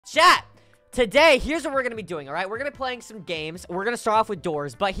Chat. Today, here's what we're going to be doing, all right? We're going to be playing some games. We're going to start off with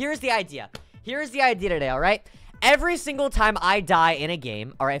doors, but here's the idea. Here's the idea today, all right? Every single time I die in a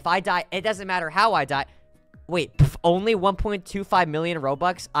game, all right, if I die, it doesn't matter how I die. Wait, only 1.25 million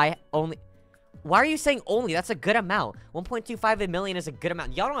Robux? Why are you saying only? That's a good amount. 1.25 million is a good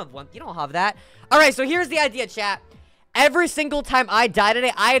amount. Y'all don't have one. You don't have that. All right, so here's the idea, chat. Every single time I die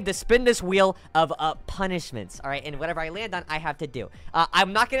today, I have to spin this wheel of punishments, all right? And whatever I land on, I have to do.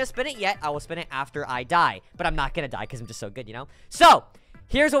 I'm not going to spin it yet. I will spin it after I die. But I'm not going to die because I'm just so good, you know? So,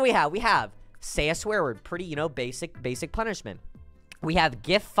 here's what we have. We have say a swear word. Pretty, you know, basic punishment. We have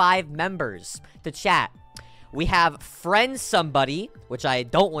gift 5 members to chat. We have friend somebody, which I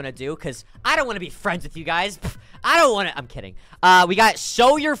don't want to do because I don't want to be friends with you guys. I don't want to. I'm kidding. We got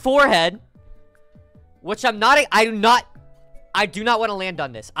show your forehead. Which I do not want to land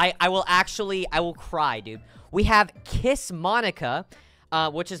on this. I will cry, dude. We have Kiss Monica,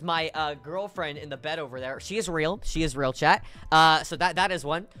 which is my girlfriend in the bed over there. She is real, chat. So that is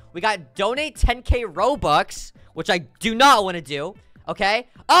one. We got donate 10k Robux, which I do not want to do. Okay.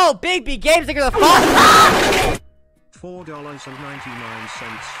 Oh, Big B Games, they're the fun. $4.99 from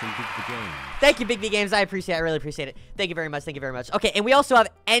Big B Games. Thank you, Big B Games. I appreciate it. I really appreciate it. Thank you very much. Thank you very much. Okay, and we also have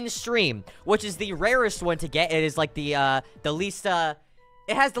End Stream, which is the rarest one to get. It is like the least, it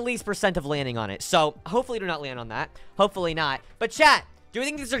has the least % of landing on it. So, hopefully do not land on that. Hopefully not. But chat, do you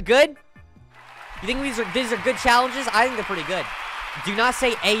think these are good? You think these are good challenges? I think they're pretty good. Do not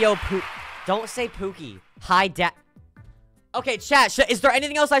say Ayo Poo. Don't say Pookie. Hi, Dad. Okay, chat, is there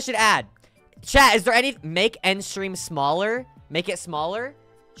anything else I should add? Chat, is there any... Make end stream smaller? Make it smaller?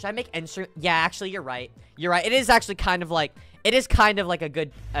 Should I make end stream... Yeah, actually, you're right. You're right. It is actually kind of like... It is kind of like a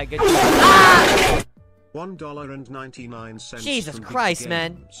good... Ah! $1.99 Jesus from Christ, Big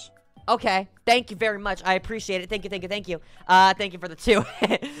man. Games. Okay. Thank you very much. I appreciate it. Thank you. Thank you for the 2.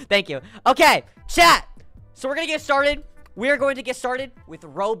 Thank you. Okay, chat. So we're gonna get started. We are going to get started with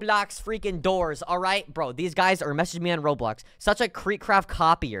Roblox freaking doors. All right? Bro, these guys are messaging me on Roblox. Such a Creekcraft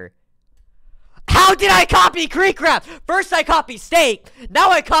copier. How did I copy Creekcraft? First I copy Steak.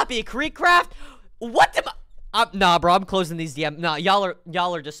 Now I copy Creekcraft. What the... Nah, bro, I'm closing these DMs. Nah, y'all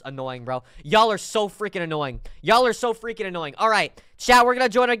are just annoying, bro. Y'all are so freaking annoying. Y'all are so freaking annoying. All right, chat, we're gonna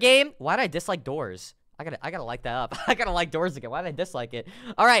join a game. Why did I dislike doors? I gotta like that up. I gotta like doors again. Why did I dislike it?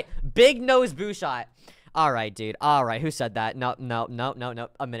 All right, big nose boo shot. All right, dude. All right, who said that? No.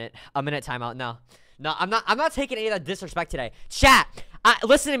 A minute timeout. No, I'm not taking any of that disrespect today. Chat.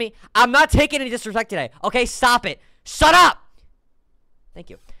 Listen to me. I'm not taking any disrespect today. Okay, stop it. Shut up. Thank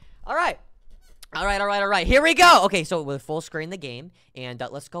you. All right. Here we go. Okay, so we'll full screen the game, and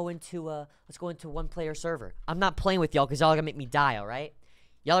let's go into one player server. I'm not playing with y'all because y'all are gonna make me die. All right,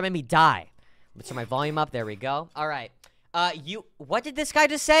 y'all are gonna make me die. Let's turn my volume up. There we go. All right. What did this guy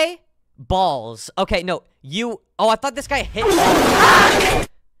just say? Balls. Okay, no. Oh, I thought this guy hit balls.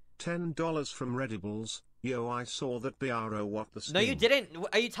 $10 from Redibles. Yo, I saw that BRO what the sting. No, you didn't.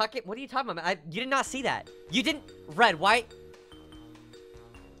 Are you talking? What are you talking about? You did not see that. You didn't. Red, why?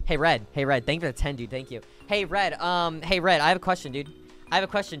 Hey, Red. Thank you for the 10, dude. Thank you. Hey, Red. Hey, Red. I have a question, dude. Hold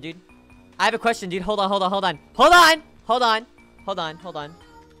on.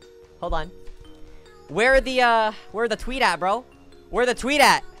 Where the tweet at, bro? Where the tweet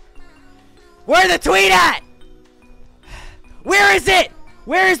at? Where is it?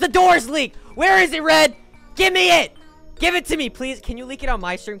 Where is the doors leak? Where is it, Red? Give me it. Give it to me, please. Can you leak it on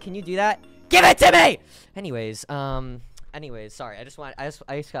my stream? Can you do that? Give it to me. Anyways, sorry. I just got a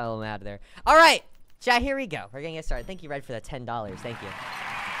little mad there. All right, chat. Here we go. We're gonna get started. Thank you, Red, for the $10. Thank you.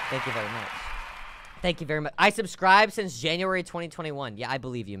 Thank you very much. Thank you very much. I subscribed since January 2021. Yeah, I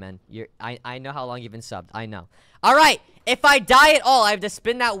believe you, man. I know how long you've been subbed. I know. All right. If I die at all, I have to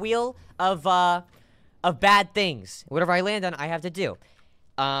spin that wheel of bad things. Whatever I land on, I have to do.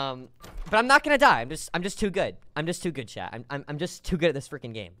 But I'm not gonna die. I'm just too good. I'm just too good, chat. I'm just too good at this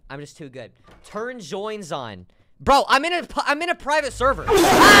freaking game. I'm just too good. Turn joins on, bro. I'm in a private server.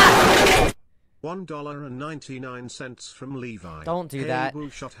 Ah! $1.99 from Levi. Don't do that. Hey,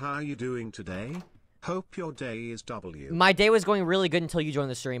 Shot, how are you doing today? Hope your day is W. My day was going really good until you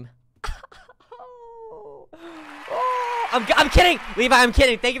joined the stream. I'm kidding, Levi. I'm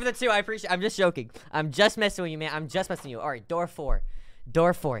kidding. Thank you for the 2. I appreciate it. I'm just joking. I'm just messing with you, man. I'm just messing with you. All right, door 4.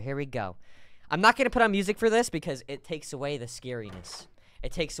 Door 4. Here we go. I'm not gonna put on music for this because it takes away the scariness.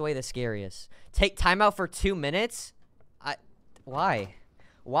 It takes away the scariest. Take timeout for 2 minutes. Why?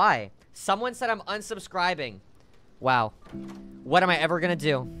 Someone said I'm unsubscribing. Wow. What am I ever gonna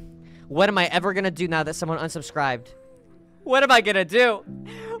do? What am I ever gonna do now that someone unsubscribed? What am I gonna do?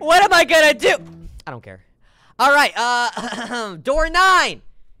 I don't care. All right, door 9.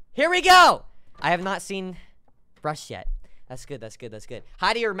 Here we go. I have not seen Brush yet. That's good. That's good. That's good.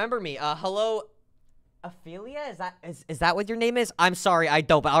 How do you remember me? Hello, Ophelia? Is that what your name is? I'm sorry, I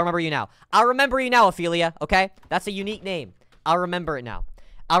don't, but I'll remember you now. I'll remember you now, Ophelia, okay? That's a unique name. I'll remember it now.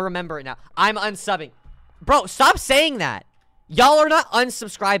 I'll remember it now. I'm unsubbing. Bro, stop saying that. Y'all are not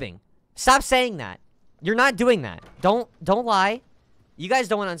unsubscribing. Stop saying that. You're not doing that. Don't lie. You guys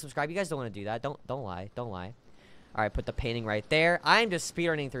don't want to unsubscribe. You guys don't want to do that. Don't lie. Don't lie. All right, put the painting right there. I'm just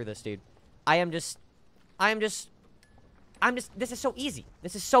speedrunning through this, dude. This is so easy.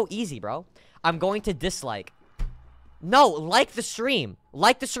 This is so easy, bro. I'm going to dislike. No, like the stream.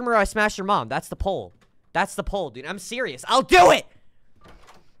 Like the stream where I smash your mom. That's the poll. That's the poll, dude. I'm serious. I'll do it.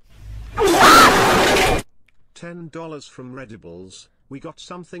 $10 from Redibles. We got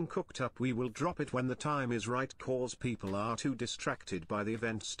something cooked up. We will drop it when the time is right, cause people are too distracted by the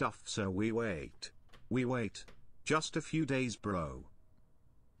event stuff, so we wait. We wait. Just a few days, bro.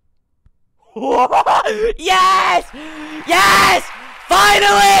 Yes! Yes!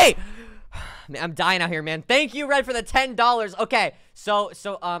 Finally! Man, I'm dying out here, man. Thank you, Red, for the $10. Okay, so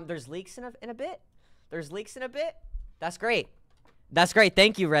there's leaks in a bit. There's leaks in a bit. That's great. That's great.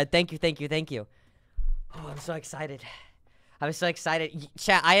 Thank you, Red. Thank you. Oh, I'm so excited. I'm so excited.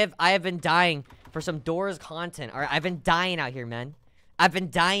 Chat, I have been dying for some Doors content. All right, I've been dying out here, man. I've been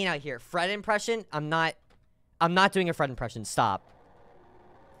dying out here. Fred impression? I'm not doing a Fred impression. Stop.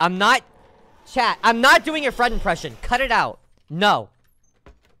 Chat, I'm not doing a Fred impression. Cut it out. No.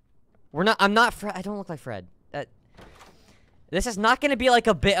 I'm not Fred. I don't look like Fred. This is not gonna be like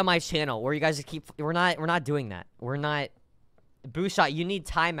a bit on my channel where you guys keep. We're not doing that. We're not. Booshot, you need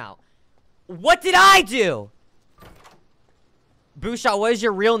timeout. What did I do? Booshot, what is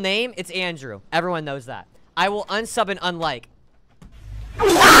your real name? It's Andrew. Everyone knows that. I will unsub and unlike.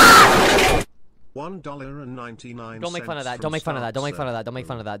 $1.99. Don't make fun of that. Don't make fun of that. Don't make fun of that. Don't make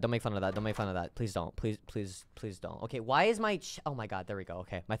fun of that. Don't make fun of that. Don't make fun of that. Please don't. Please don't. Okay, why is my oh my god, there we go.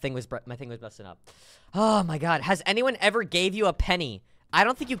 Okay, my thing was messing up. Oh my god. Has anyone ever gave you a penny? I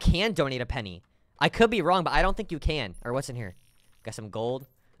don't think you can donate a penny. I could be wrong, but I don't think you can. Or what's in here? Got some gold.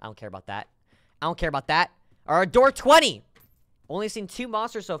 I don't care about that. I don't care about that. Or a door 20. Only seen 2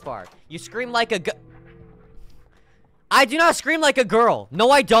 monsters so far. You scream like a I do not scream like a girl.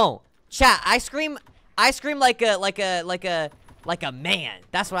 No, I don't. Chat, I scream like a man.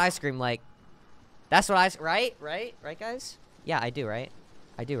 That's what I scream like. That's what right, guys? Yeah, I do, right?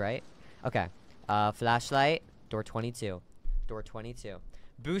 I do, right? Okay. Flashlight, door 22. Door 22.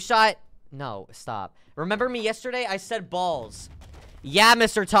 Booshot, no, stop. Remember me yesterday? I said balls. Yeah,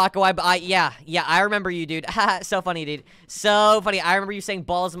 Mr. Taco, yeah, I remember you, dude. So funny, dude. So funny. I remember you saying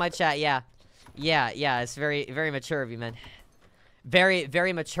balls in my chat, yeah. Yeah, it's very, very mature of you, man. Very,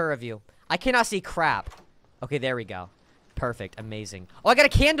 very mature of you. I cannot see crap. Okay, there we go. Perfect. Amazing. Oh, I got a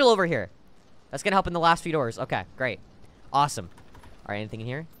candle over here. That's gonna help in the last few doors. Okay, great. Awesome. All right, anything in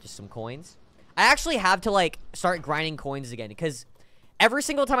here? Just some coins. I actually have to, like, start grinding coins again, because every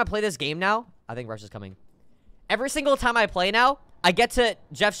single time I play this game now, I think Rush is coming. Every single time I play now, I get to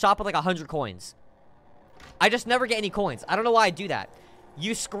Jeff's shop with, like, 100 coins. I just never get any coins. I don't know why I do that.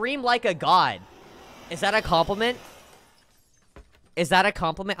 You scream like a god. Is that a compliment? Is that a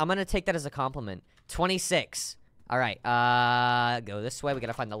compliment? I'm gonna take that as a compliment. 26. All right. Go this way. We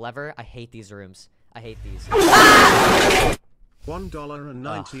gotta find the lever. I hate these rooms. I hate these.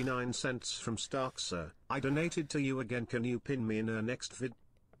 $1.99 from Starkser. I donated to you again. Can you pin me in our next vid?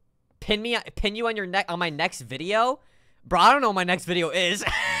 Pin you on your on my next video? Bro, I don't know what my next video is.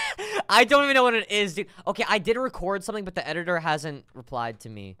 I don't even know what it is, dude. Okay, I did record something, but the editor hasn't replied to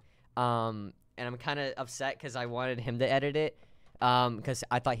me. And I'm kind of upset because I wanted him to edit it. Because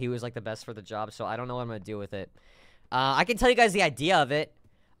I thought he was, like, the best for the job, so I don't know what I'm gonna do with it. I can tell you guys the idea of it.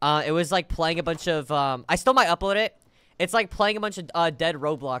 It was, like, playing a bunch of, I still might upload it. It's like playing a bunch of, dead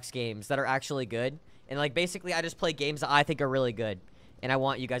Roblox games that are actually good. And, like, basically, I just play games that I think are really good. And I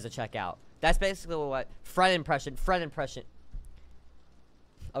want you guys to check out. That's basically what, Fred impression.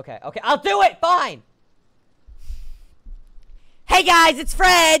 Okay, I'll do it, fine! Hey, guys, it's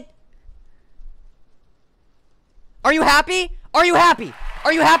Fred! Are you happy? Are you happy?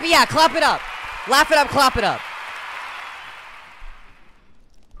 Are you happy? Yeah, clap it up. Laugh it up, clap it up.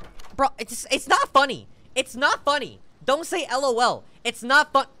 Bro, it's not funny. It's not funny. Don't say LOL. It's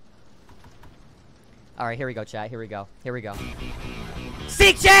not fun. Alright, here we go, chat. Here we go.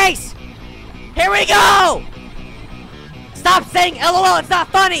 Seek chase! Here we go! Stop saying LOL. It's not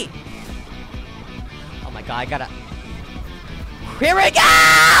funny. Oh my god, I gotta. Here we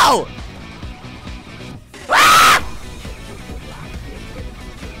go! Ah!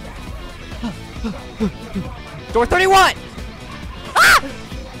 Door 31! Ah!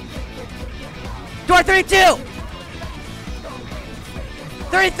 Door 32.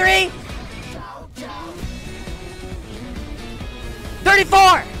 33.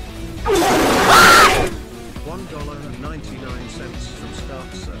 34. Ah! $1.99 from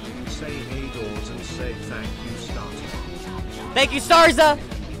Starza. Say hey doors and say thank you, Starza. Thank you, Starza.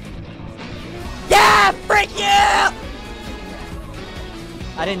 Yeah, frick you!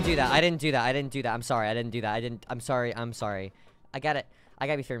 I didn't do that. I didn't do that. I didn't do that. I'm sorry. I didn't do that. I didn't. I'm sorry. I'm sorry. I got it. I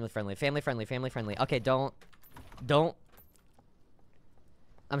gotta be family friendly. Family friendly. Family friendly. Okay, don't.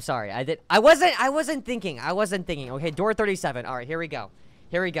 I'm sorry. I wasn't thinking. Okay, door 37. All right, here we go.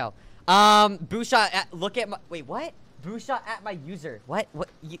 Here we go. Busha, look at my. Wait, what? Busha at my user. What?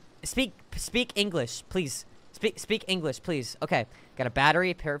 Speak English, please. Speak English, please. Okay, got a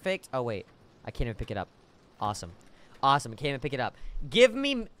battery. Perfect. Oh wait, I can't even pick it up. Awesome. Awesome. I can't even pick it up. Give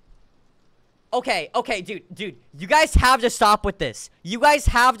me. Okay, dude. You guys have to stop with this. You guys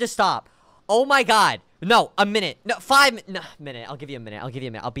have to stop. Oh my god. No, a minute. No, 5 no, minute. I'll give you a minute.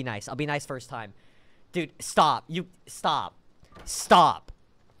 I'll be nice. I'll be nice first time. Dude, stop. Stop.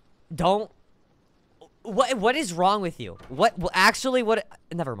 Don't. What is wrong with you? Actually,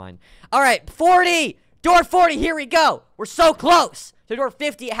 never mind. All right, 40. Door 40. Here we go. We're so close to door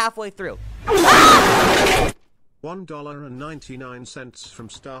 50 halfway through. Ah! $1.99 from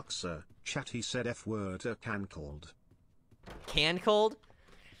Starkser. Chat, he said F word cancelled. Cancelled?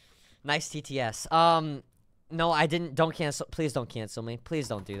 Nice TTS. No, I didn't. Don't cancel. Please don't cancel me. Please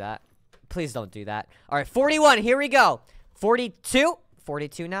don't do that. Please don't do that. All right, 41. Here we go. 42.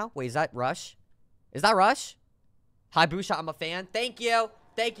 42 now. Wait, is that Rush? Is that Rush? Hi, Busha. I'm a fan. Thank you.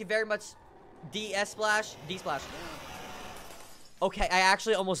 Thank you very much. D-Splash. D-Splash. Okay, I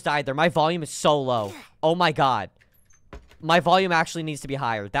actually almost died there. My volume is so low. Oh my god. My volume actually needs to be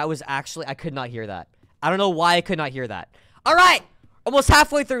higher. That was actually... I could not hear that. I don't know why I could not hear that. All right. Almost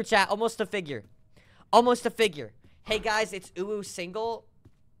halfway through, chat. Almost a figure. Almost a figure. Hey, guys, it's Uwu single.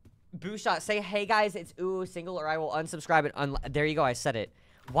 Bushot, say, hey, guys, it's Uwu single, or I will unsubscribe and there you go. I said it.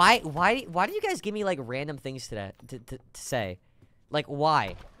 Why do you guys give me, like, random things to say? Like,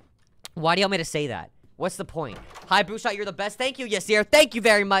 why? Why do you want me to say that? What's the point? Hi, Bushot, you're the best. Thank you, Yasir. Thank you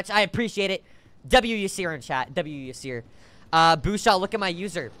very much. I appreciate it. W Yasir in chat. W Yasir. Bushot, look at my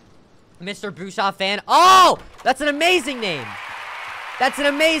user. Mr. Bushot fan. Oh! That's an amazing name. That's an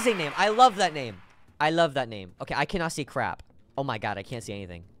amazing name. I love that name. I love that name. Okay, I cannot see crap. Oh my god, I can't see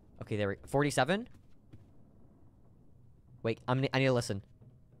anything. Okay, there we go. 47? Wait, I need to listen.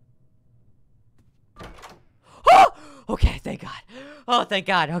 Oh! Okay, thank god. Oh, thank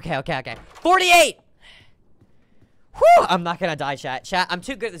god. Okay. 48! Whew! I'm not gonna die, chat. Chat, I'm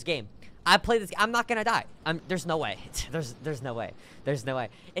too good at this game. I play this. I'm not gonna die. There's no way. There's no way. There's no way.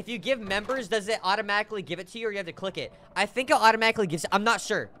 If you give members, does it automatically give it to you, or you have to click it? I think it automatically gives it. I'm not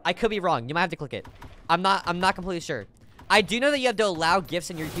sure. I could be wrong. You might have to click it. I'm not completely sure. I do know that you have to allow gifts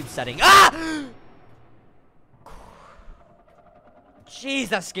in your YouTube setting. Ah! Jeez,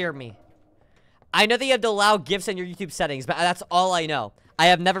 that scared me. I know that you have to allow gifts in your YouTube settings, but that's all I know. I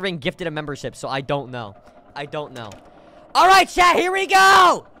have never been gifted a membership, so I don't know. I don't know. All right, chat. Here we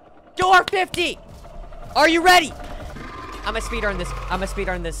go. Door 50. Are you ready? I'm a speedrun this. I'm a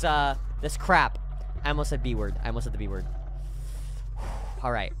speedrun this. This crap. I almost said B word. I almost said the B word.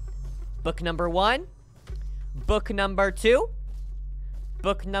 All right. Book number 1. Book number 2.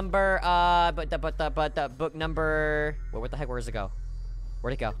 Book number. Book number. What the heck? Where does it go?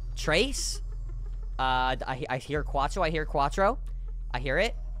 Where'd it go? Trace. I hear Quattro. I hear Quattro. I hear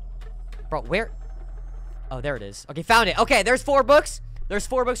it. Bro, where? Oh, there it is. Okay, found it. Okay, there's 4 books. There's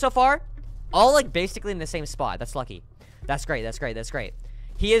 4 books so far. All, like, basically in the same spot. That's lucky. That's great. That's great. That's great.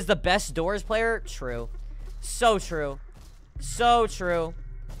 He is the best Doors player. True. So true. So true.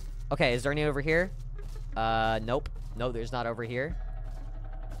 Okay, is there any over here? Nope. No, there's not over here.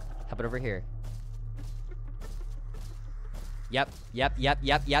 How about over here? Yep.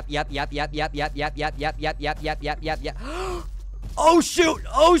 Oh shoot!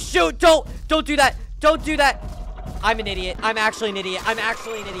 Oh shoot! Don't do that! Don't do that! I'm an idiot. I'm actually an idiot. I'm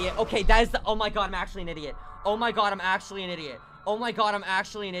actually an idiot. Okay, that is the. Oh my god, I'm actually an idiot. Oh my god, I'm actually an idiot. Oh my god, I'm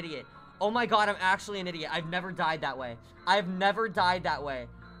actually an idiot. Oh my god, I'm actually an idiot. I've never died that way. I've never died that way.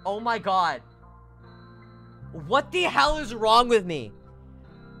 Oh my god. What the hell is wrong with me?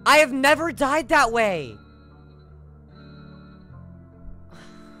 I have never died that way.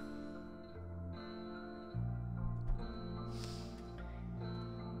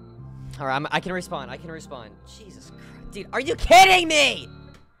 Alright, I can respawn. I can respawn. Jesus Christ. Dude, are you kidding me?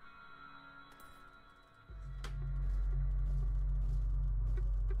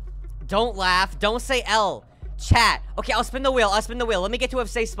 Don't laugh. Don't say L. Chat. Okay, I'll spin the wheel. I'll spin the wheel. Let me get to a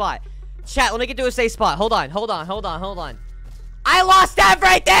safe spot. Chat, let me get to a safe spot. Hold on. I lost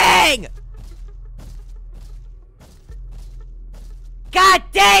everything! God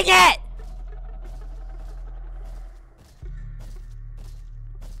dang it!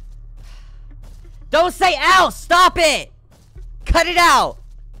 Don't say else! Stop it! Cut it out!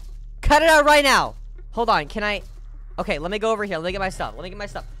 Cut it out right now! Hold on, can I... Okay, let me go over here. Let me get my stuff.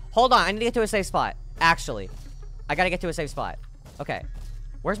 Hold on, I need to get to a safe spot. Actually. I gotta get to a safe spot. Okay.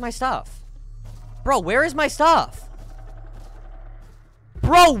 Where's my stuff? Bro, where is my stuff?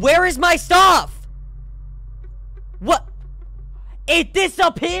 Bro, where is my stuff? What? It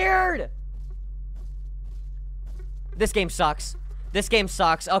disappeared! This game sucks.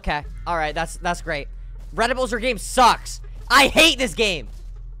 Okay. Alright, that's great. Red Bull, your game sucks. I hate this game.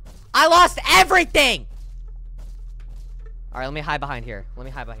 I lost everything! Alright, let me hide behind here.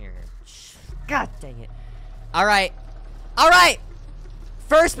 God dang it. Alright.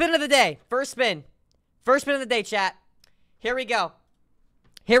 First spin of the day. First spin of the day, chat. Here we go.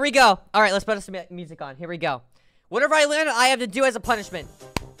 Alright, let's put some music on. Here we go. Whatever I land, I have to do as a punishment.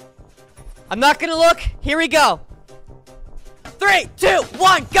 I'm not gonna look. Here we go. 3, 2,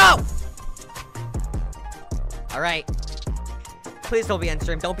 1, go! Alright. Please don't be on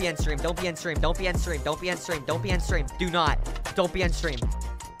stream. Don't be on stream. Do not. Don't be on stream.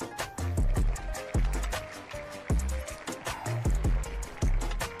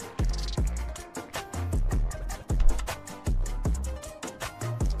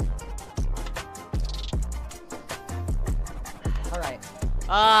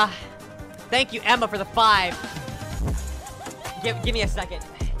 Alright. Thank you, Emma, for the 5. Give me a second.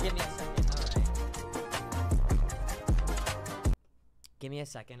 Alright. Give me a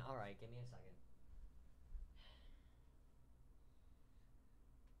second.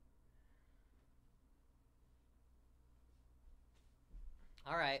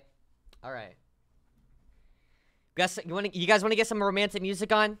 Alright. You guys want to get some romantic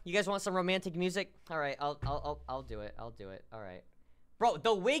music on? You guys want some romantic music? Alright, I'll do it. Alright. Bro,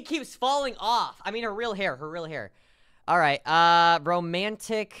 the wig keeps falling off. I mean, her real hair. Alright,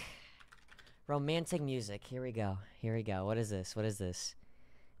 romantic music. Here we go. What is this?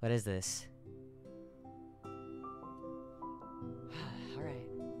 Alright.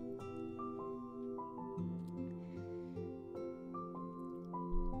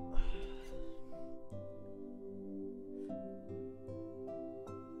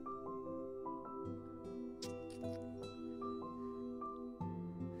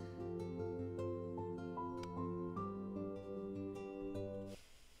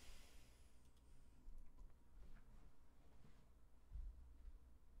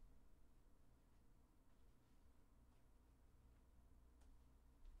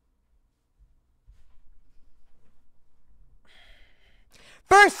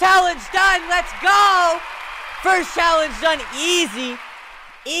 First challenge done. Let's go. First challenge done. Easy.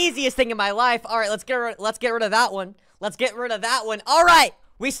 Easiest thing in my life. All right, let's get rid of that one. All right.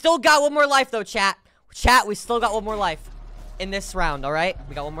 We still got one more life though, chat. We still got one more life in this round, all right?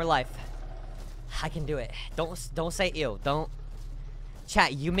 We got one more life. I can do it. Don't say ew. Don't.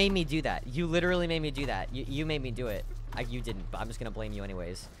 Chat, you made me do that. You literally made me do that. You made me do it. You didn't, but I'm just going to blame you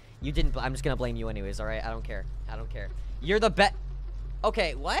anyways. You didn't, but I'm just going to blame you anyways, all right? I don't care. You're the best.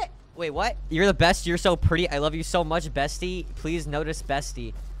 Okay, what? Wait, what? You're the best. You're so pretty. I love you so much, bestie. Please notice,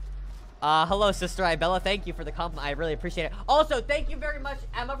 bestie. Hello, Sister Ibella. Thank you for the compliment. I really appreciate it. Also, thank you very much,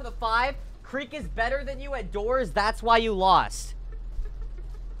 Emma, for the 5. Creek is better than you at doors. That's why you lost.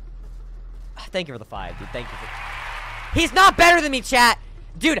 Thank you for the 5, dude. Thank you for... He's not better than me, chat.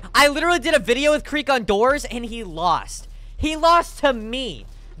 Dude, I literally did a video with Creek on doors, and he lost. He lost to me.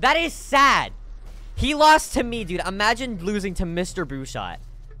 That is sad. He lost to me, dude. Imagine losing to Mr. Booshot.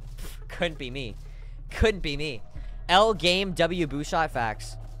 Couldn't be me. L game W Booshot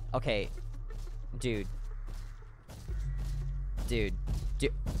facts. Okay. Dude.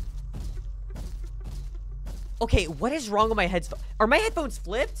 Okay, what is wrong with my headphones? Are my headphones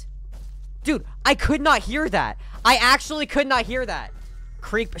flipped? Dude, I could not hear that. I actually could not hear that.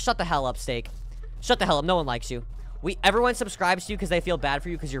 Creek, shut the hell up, Steak. Shut the hell up. No one likes you. Everyone subscribes to you because they feel bad for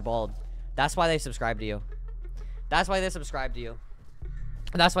you because you're bald. That's why they subscribe to you.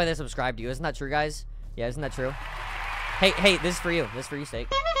 Isn't that true, guys? Yeah, isn't that true? Hey, this is for you. Steak.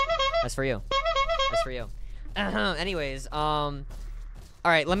 That's for you. Anyways, all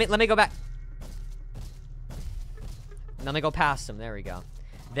right, let me go back. Let me go past him. There we go.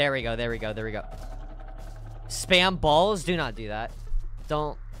 Spam balls? Do not do that.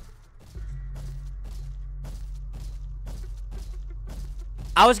 Don't.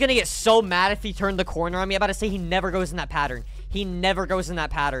 I was gonna get so mad if he turned the corner on me. I'm about to say he never goes in that pattern. He never goes in that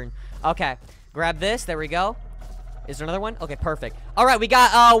pattern. Okay. Grab this. There we go. Is there another one? Okay, perfect. All right, we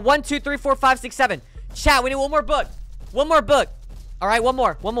got 1, 2, 3, 4, 5, 6, 7. Chat, we need one more book. One more book. All right, one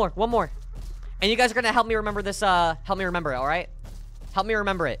more. And you guys are gonna help me remember this. Help me remember it. All right. Help me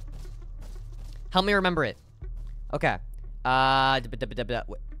remember it. Okay. Oh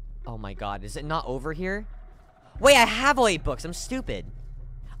my God, is it not over here? Wait, I have all 8 books. I'm stupid.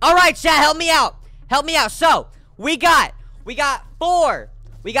 All right, chat, help me out. So we got 4.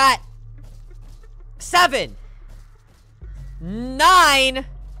 We got 7. 9.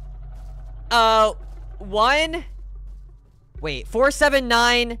 1. Wait, 4, 7,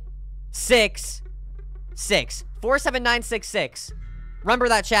 9, 6. 6. 4, 7, 9, 6, 6. Remember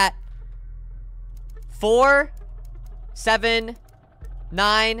that, chat. 4, 7,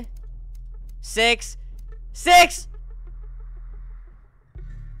 9, 6, 6.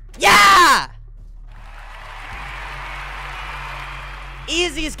 Yeah!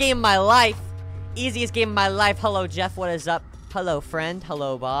 Easiest game of my life. Hello, Jeff. What is up? Hello, friend.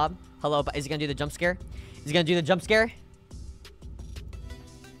 Hello, Bob. Is he gonna do the jump scare?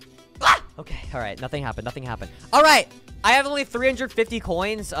 Ah! Okay. All right. Nothing happened. All right. I have only 350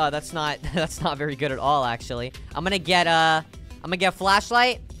 coins. That's not very good at all, actually. I'm gonna get a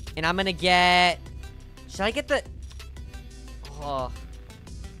flashlight, and I'm gonna get. Should I get the? Oh.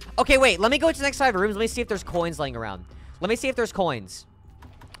 Okay, wait. Let me go to the next 5 rooms. Let me see if there's coins laying around.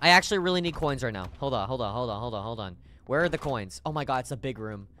 I actually really need coins right now. Hold on. Where are the coins? Oh my God, it's a big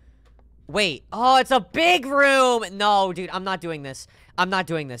room. Wait. Oh, it's a big room. No, dude, I'm not doing this.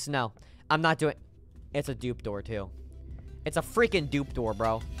 No, I'm not doing. It's a dupe door too. It's a freaking dupe door,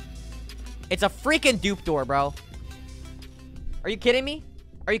 bro. Are you kidding me?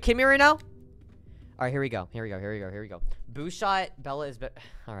 Right now? All right, here we go. Boo shot. Bella is.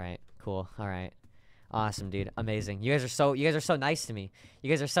 All right, cool. All right. Awesome, dude. Amazing. You guys are so nice to me. Ha! You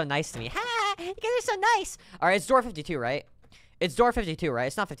guys are so nice. All right, it's door 52, right? It's not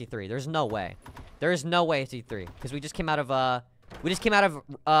 53. There's no way. It's 53 because we just came out of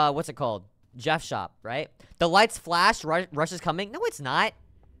what's it called? Jeff's shop, right? The lights flash. Rush is coming. No, it's not.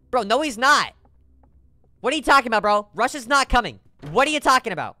 Bro, no, he's not. What are you talking about, bro? Rush is not coming. What are you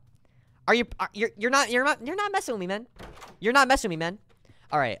talking about? You're not messing with me, man.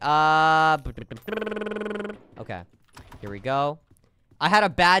 All right. Okay. Here we go. I had a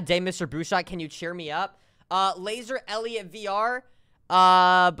bad day, Mr. Bouchot. Can you cheer me up? Laser Elliot VR.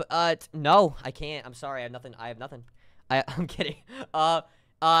 No, I can't. I'm sorry. I have nothing. I'm kidding. What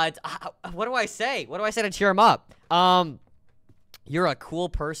do I say? What do I say to cheer him up? You're a cool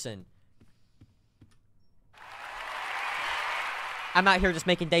person. I'm out here just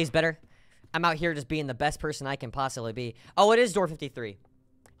making days better. I'm out here just being the best person I can possibly be. Oh, it is door 53.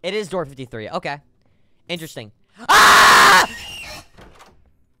 Okay. Interesting. Ah!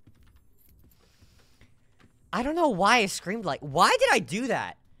 I don't know why I screamed like. Why did I do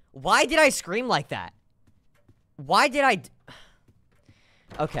that? Why did I scream like that?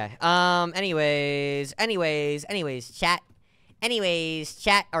 Okay. Anyways, chat.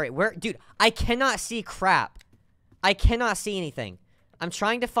 All right, dude, I cannot see crap. I cannot see anything. I'm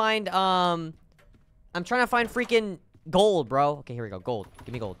trying to find freaking gold, bro. Okay, here we go. Gold.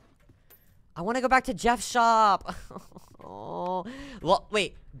 Give me gold. I want to go back to Jeff's shop. Oh. Well,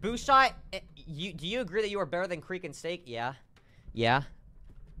 wait. Booshot, do you agree that you are better than Creek and Steak? Yeah.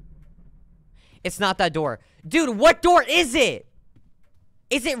 It's not that door. Dude, what door is it?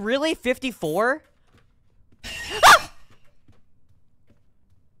 Is it really 54? Ah!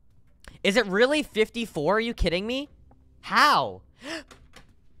 Is it really 54? Are you kidding me? How?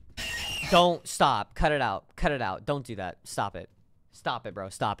 Don't stop. Cut it out. Don't do that. Stop it, bro.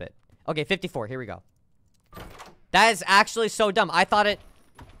 Stop it. Okay, 54. Here we go. That is actually so dumb. I thought it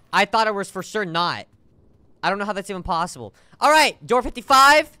was for sure not. I don't know how that's even possible. All right, door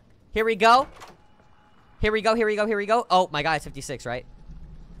 55. Here we go. Oh my God, it's 56, right?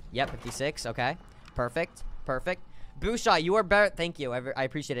 Yep, 56. Okay, perfect. Bouchot, you are better. Thank you. I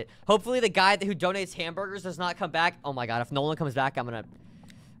appreciate it. Hopefully, the guy who donates hamburgers does not come back. Oh my God, if Nolan comes back, I'm gonna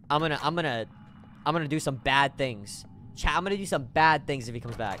do some bad things. Chat, I'm gonna do some bad things if he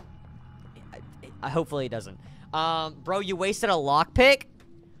comes back. Hopefully he doesn't. Bro, you wasted a lockpick?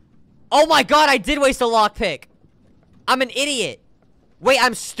 Oh my God, I did waste a lockpick. I'm an idiot. Wait,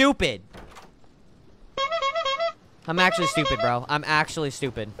 I'm stupid. I'm actually stupid, bro. I'm actually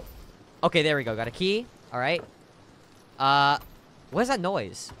stupid. Okay, there we go. Got a key. All right. What is that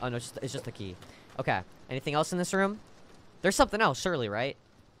noise? Oh no, it's just a key. Okay. Anything else in this room? There's something else, surely, right?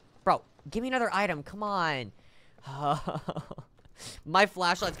 Bro, give me another item. Come on. My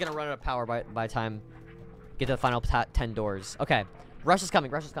flashlight's gonna run out of power by time. Get to the final 10 doors. Okay. Rush is coming.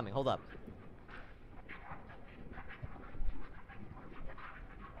 Rush is coming. Hold up.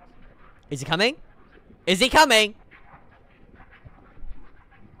 Is he coming? Is he coming?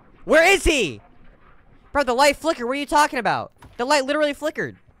 Where is he? Bro, the light flickered. What are you talking about? The light literally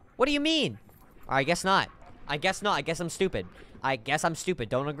flickered. What do you mean? I guess not. I guess not. I guess I'm stupid. I guess I'm stupid.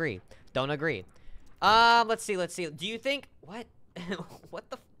 Don't agree. Don't agree. Let's see. Let's see. Do you think... What?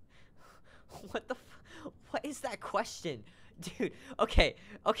 What the... What the... What is that question? Dude, okay.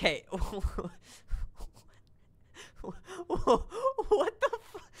 Okay. What the...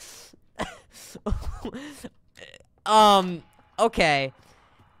 Okay.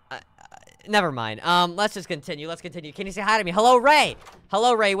 Never mind. Let's just continue. Let's continue. Can you say hi to me? Hello, Ray.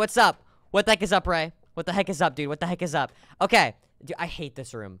 Hello, Ray. What's up? What the heck is up, Ray? What the heck is up, dude? What the heck is up? Okay. Dude, I hate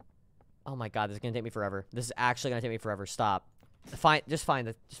this room. Oh my god, this is gonna take me forever. This is actually gonna take me forever. Stop. Just find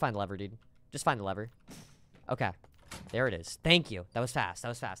the lever, dude. Just find the lever. Okay. There it is. Thank you. That was fast. That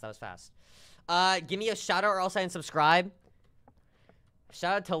was fast. That was fast. Give me a shout out or else I unsubscribe.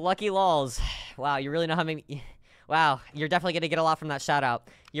 Shout out to Lucky Lols. Wow, you really know how many... Wow, you're definitely gonna get a lot from that shout out.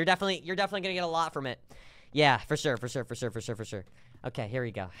 You're definitely gonna get a lot from it. Yeah, for sure. Okay, here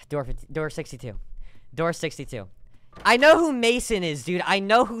we go. Door 62. Door 62. I know who Mason is, dude. I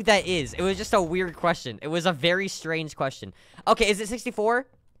know who that is. It was just a weird question. It was a very strange question. Okay, is it 64?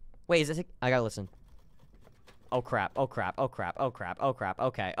 Wait, is it... I gotta listen. Oh crap, oh crap, oh crap, oh crap, oh crap,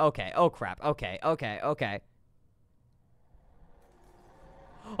 okay, okay, oh crap, okay, okay, okay.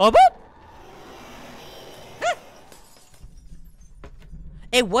 Oh, boop!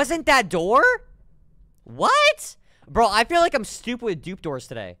 It wasn't that door? What? Bro, I feel like I'm stupid with dupe doors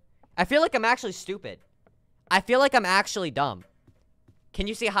today. I feel like I'm actually stupid. I feel like I'm actually dumb. Can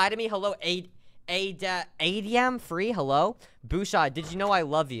you say hi to me? Hello, ADM free? Hello? Busha, did you know I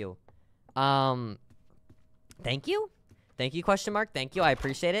love you? Thank you? Thank you, question mark. Thank you, I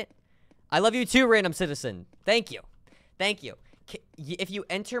appreciate it. I love you too, random citizen. Thank you. Thank you. If you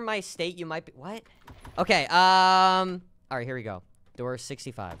enter my state, you might be... What? Okay, alright, here we go. Door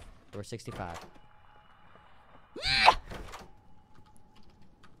 65. Door 65.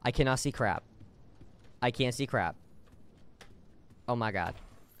 I cannot see crap. I can't see crap. Oh my god.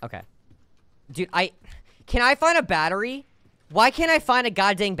 Okay. Dude, can I find a battery? Why can't I find a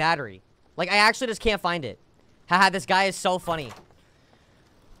goddamn battery? Like, I actually just can't find it. Haha, this guy is so funny.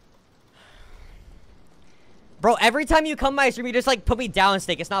 Bro, every time you come to my stream, you just, like, put me down and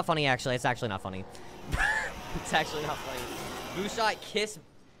stake. It's not funny, actually. It's actually not funny. It's actually not funny. Booshot, kiss.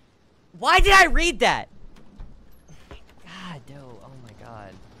 Why did I read that? God, dude. Oh, my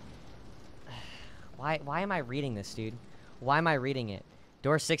God. Why am I reading this, dude? Why am I reading it?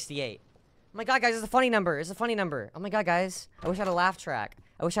 Door 68. Oh, my God, guys. It's a funny number. It's a funny number. Oh, my God, guys. I wish I had a laugh track.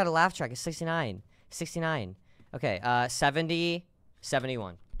 I wish I had a laugh track. It's 69. 69. Okay, 70.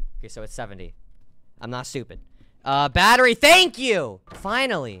 71. Okay, so it's 70. I'm not stupid. Battery. Thank you!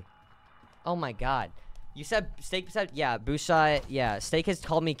 Finally. Oh, my God. You said Steak said, yeah, Busha, yeah, Steak has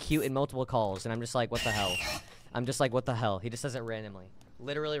called me cute in multiple calls, and I'm just like, what the hell? I'm just like, what the hell? He just says it randomly.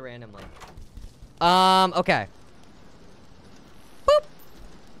 Literally randomly. Okay. Boop.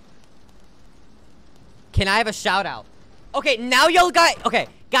 Can I have a shout out? Okay, now y'all got, okay,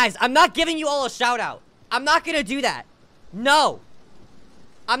 guys, I'm not giving you all a shout out. I'm not gonna do that. No.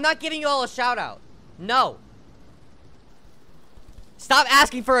 I'm not giving you all a shout out. No. Stop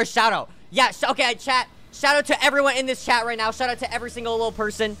asking for a shout out. Yeah, okay, chat. Shout out to everyone in this chat right now. Shout out to every single little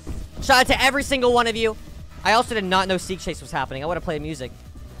person. Shout out to every single one of you. I also did not know Seek Chase was happening. I would have played music.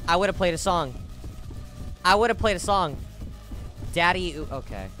 I would have played a song. I would have played a song. Daddy,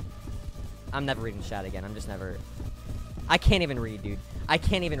 okay. I'm never reading chat again. I'm just never... I can't even read, dude. I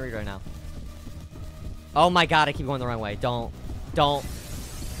can't even read right now. Oh my god, I keep going the wrong way. Don't.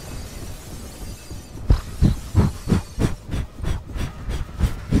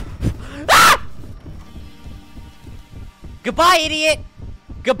 Ah! Goodbye, idiot!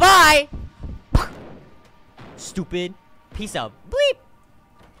 Goodbye! Stupid. Peace out. Bleep!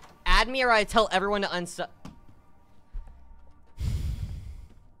 Add me or I tell everyone to unsub.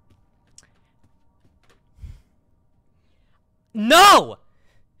 No!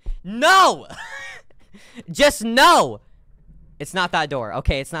 No! Just no! It's not that door.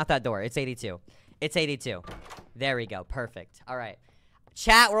 Okay, it's not that door. It's 82. It's 82. There we go. Perfect. All right.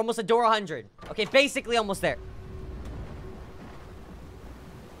 Chat, we're almost at door 100. Okay, basically almost there.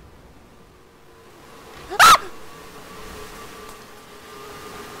 Ah!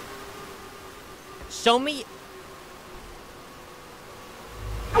 Show me...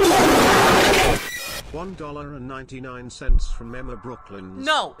 $1.99 from Emma Brooklyn.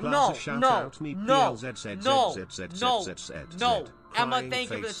 No, Plaza shout out me no. Emma,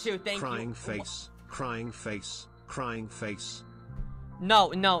 thank you for the 2. Thank you. Crying face, crying face, crying face.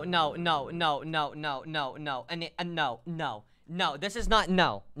 No. And no. This is not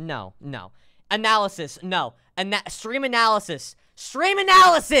no. Analysis, no. And that stream analysis.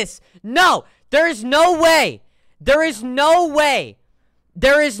 No. There is no way. There is no way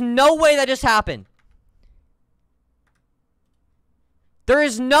that just happened. There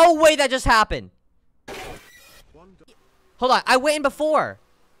is no way that just happened. Hold on, I went in before.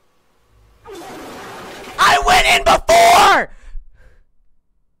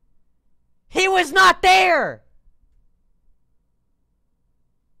 He was not there.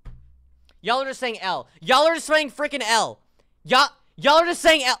 Y'all are just saying L. Y'all are just saying freaking L. Y'all are just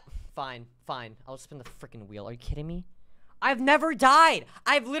saying L. Fine. I'll spin the freaking wheel. Are you kidding me? I've never died.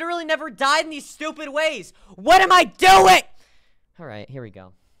 I've literally never died in these stupid ways. What am I doing? All right, here we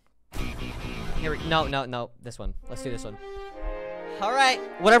go. No. This one. Let's do this one. All right.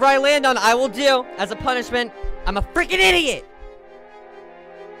 Whatever I land on, I will do as a punishment. I'm a freaking idiot.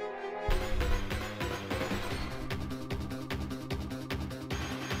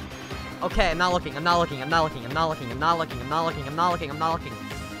 Okay, I'm not looking.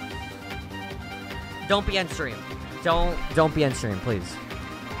 Don't be end stream. Don't be end stream, please.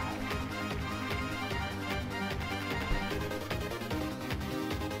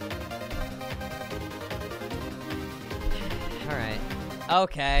 Alright.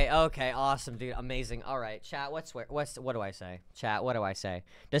 Okay, awesome, dude. Amazing. Alright, chat, what do I say? Chat, what do I say?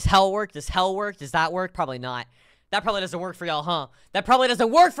 Does hell work? Does that work? Probably not. That probably doesn't work for y'all, huh?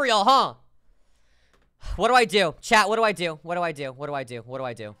 What do I do? Chat, what do I do? What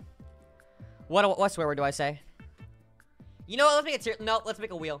swear word do I say? You know what? Let's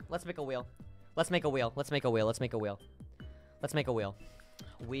make a wheel.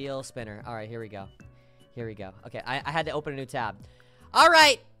 Wheel spinner. Alright, here we go. Okay, I had to open a new tab.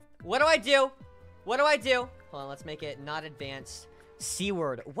 Alright! What do I do? Hold on, let's make it not advanced. C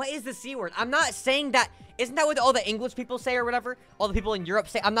word. What is the C word? I'm not saying that. Isn't that what all the English people say or whatever? All the people in Europe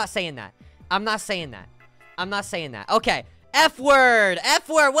say? I'm not saying that. Okay. F word.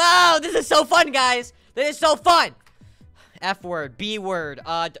 Wow, this is so fun, guys. F word. B word.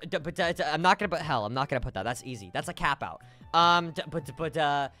 I'm not gonna put hell. I'm not gonna put that. That's easy. That's a cap out. Poop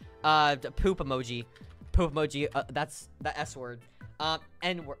emoji. That's the S word.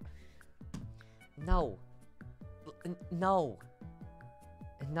 N word.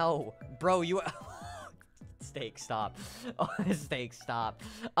 No, bro, you. Steak, stop. Steak, stop.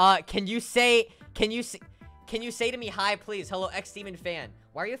 Can you say to me hi, please? Hello, X-Demon fan.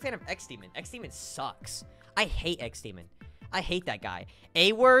 Why are you a fan of X-Demon? X-Demon sucks. I hate X-Demon. I hate that guy.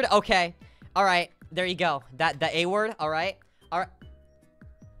 A word. Okay. All right. There you go. The A word. All right.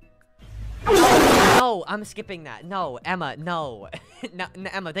 No, I'm skipping that. No, Emma, no. No,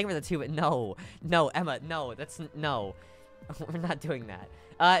 Emma, thank you for the 2, but no, Emma, no. No. We're not doing that.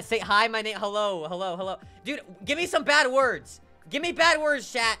 Say hi, my name. Hello. Dude, give me some bad words. Give me bad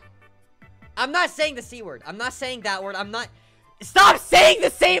words, chat. I'm not saying the C word. I'm not saying that word. Stop saying the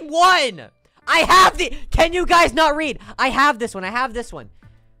same one. Can you guys not read? I have this one.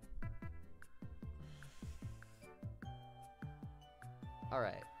 All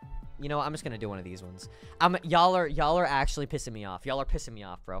right. You know what? I'm just gonna do one of these ones. Y'all are actually pissing me off. Y'all are pissing me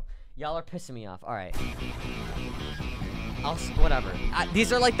off, bro. All right. Whatever.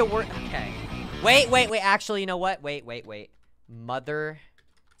 These are like the word. Okay. Wait. Actually, you know what? Wait. Mother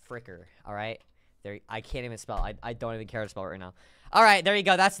fricker. All right. There. I can't even spell. I don't even care to spell it right now. All right. There you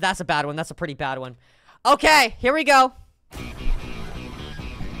go. That's a bad one. That's a pretty bad one. Okay. Here we go.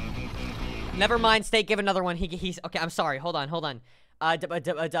 Never mind. Steak. Give another one. He's okay. I'm sorry. Hold on.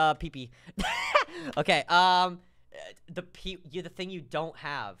 Pee-pee. Okay. The thing you don't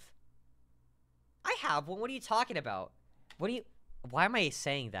have. I have one. What are you talking about? Why am I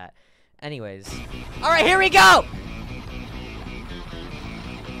saying that? Anyways. All right, here we go.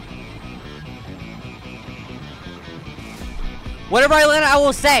 Whatever I land, I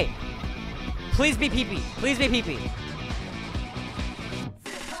will say. Please be pee-pee.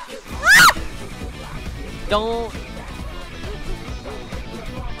 Ah! Don't.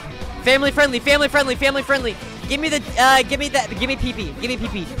 Family friendly. Give me pee-pee,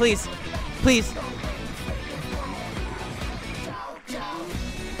 please.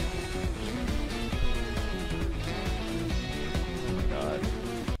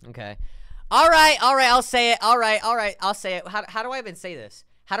 Okay. All right. I'll say it. I'll say it. How do I even say this?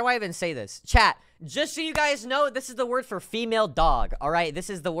 How do I even say this? Chat, just so you guys know, this is the word for female dog, all right? This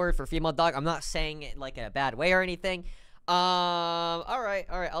is the word for female dog. I'm not saying it like in a bad way or anything. All right.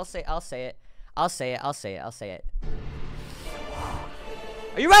 I'll say it. I'll say it. Are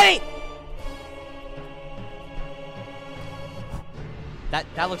you ready?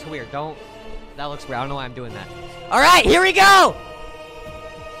 That looks weird. That looks weird. I don't know why I'm doing that. All right, here we go.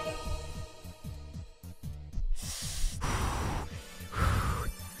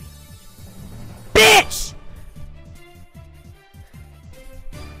 Bitch!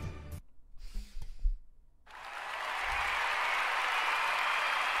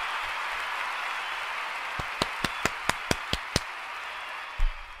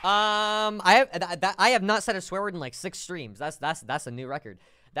 I have not said a swear word in like 6 streams. That's a new record.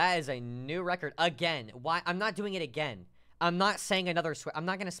 That is a new record again. Why? I'm not doing it again. I'm not saying another swear. I'm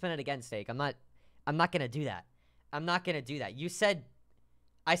not gonna spin it again, Steak. I'm not gonna do that. I'm not gonna do that. You said,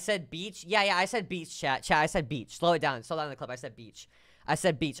 I said beach. Yeah, I said beach. Chat. I said beach. Slow it down. Slow down the clip. I said beach.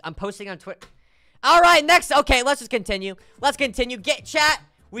 I'm posting on Twitter. All right, next. Okay, let's just continue. Let's continue. Get chat.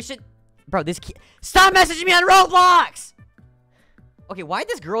 We should, bro. Stop messaging me on Roblox. Okay, why did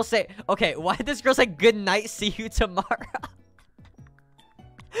this girl say? Okay, why did this girl say good night? See you tomorrow.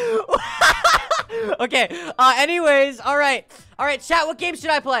 Okay. Anyways, all right. Chat. What game should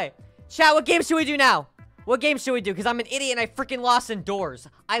I play? Chat. What game should we do now? What game should we do? Because I'm an idiot and I freaking lost indoors.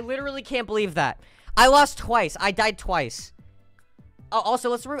 I literally can't believe that. I lost twice. I died twice. Oh, also,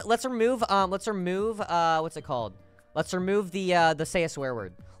 let's remove. What's it called? Let's remove the say a swear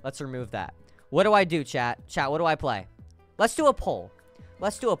word. Let's remove that. What do I do, chat? Chat. What do I play? Let's do a poll.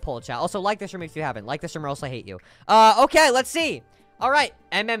 Let's do a poll, chat. Also, like this stream if you haven't. Like this stream or else I hate you. Okay, let's see. All right,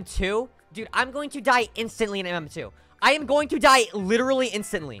 MM2. Dude, I'm going to die instantly in MM2. I am going to die literally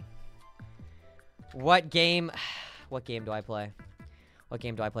instantly. What game do I play? What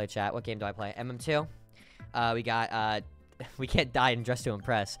game do I play, chat? What game do I play? MM2. We got, we can't die in Dress to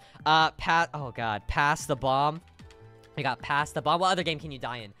Impress. Oh, God. Pass the Bomb. We got Pass the Bomb. What other game can you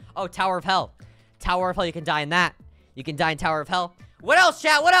die in? Oh, Tower of Hell. Tower of Hell, you can die in that. You can die in Tower of Hell. What else,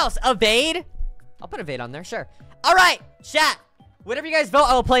 chat? What else? Evade? I'll put Evade on there, sure. All right, chat. Whatever you guys vote,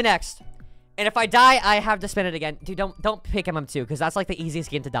 I will play next. And if I die, I have to spin it again. Dude, don't pick MM2, because that's like the easiest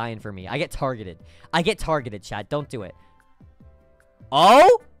game to die in for me. I get targeted. Chat. Don't do it.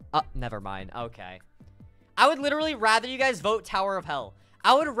 Oh? Never mind. Okay. I would literally rather you guys vote Tower of Hell.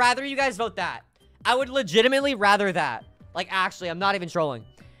 I would rather you guys vote that. I would legitimately rather that. Like, actually, I'm not even trolling.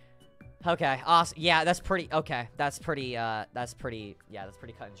 Okay, awesome. Yeah, that's pretty, okay. That's pretty cut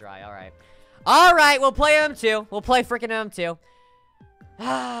and dry. All right, we'll play M2. We'll play freaking M2.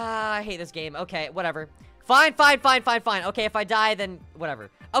 I hate this game. Okay, whatever. Fine. Okay, if I die, then whatever.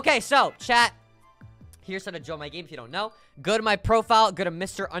 Okay, so, chat. Here's how to join my game if you don't know. Go to my profile, go to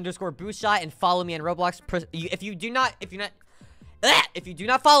Mr_Boostshot, and follow me on Roblox. If you do not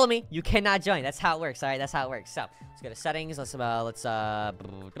follow me, you cannot join. That's how it works, alright? That's how it works. So, let's go to settings. Let's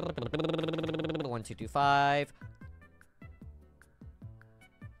 1225.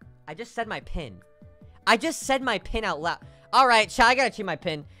 I just said my pin. I just said my pin out loud. Alright, chat, I gotta change my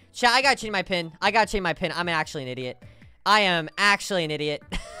pin. Chat, I gotta change my pin. I'm actually an idiot. I am actually an idiot.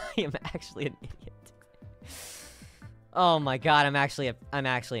 Oh my god, I'm actually an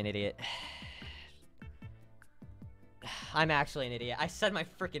idiot. I'm actually an idiot. I said my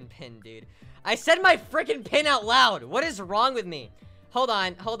freaking pin, dude. I said my freaking pin out loud. What is wrong with me? Hold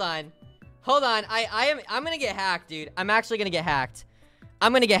on. I'm gonna get hacked, dude. I'm actually gonna get hacked.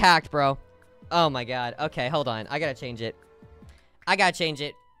 I'm gonna get hacked, bro. Oh my god. Okay, hold on. I gotta change it.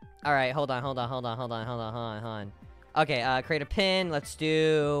 All right, hold on. Okay, create a pin. Let's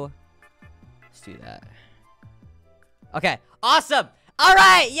do that. Okay, awesome. All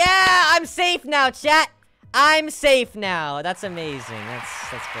right, yeah, I'm safe now, chat. I'm safe now. That's amazing.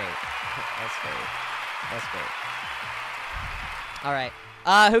 That's great. That's great. All right.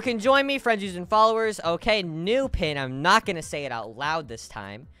 Who can join me? Friends, users, and followers. Okay, new pin. I'm not gonna say it out loud this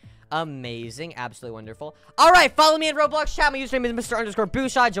time. Amazing. Absolutely wonderful. All right, follow me in Roblox chat. My username is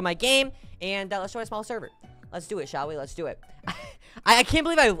Mr_Boostshot. Join my game, and let's join a small server. Let's do it, shall we? Let's do it. I can't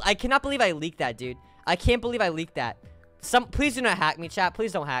believe I cannot believe I leaked that, dude. I can't believe I leaked that. Please do not hack me, chat.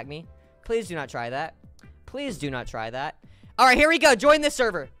 Please don't hack me. Please do not try that. Please do not try that. All right, here we go. Join this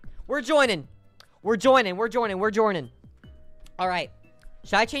server. We're joining. All right.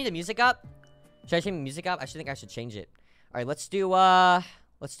 Should I change the music up? I actually think I should change it. All right, let's do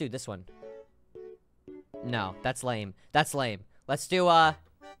this one. No, that's lame. Let's do,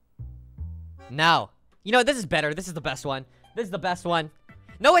 no. You know, this is better. This is the best one.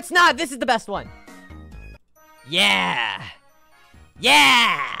 No, it's not. This is the best one. Yeah.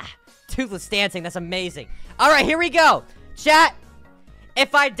 Yeah! Toothless dancing. That's amazing. All right, here we go. Chat,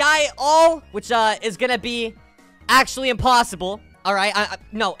 if I die at all, which is gonna be actually impossible. All right,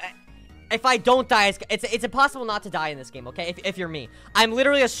 no. If I don't die, it's impossible not to die in this game, okay? If you're me. I'm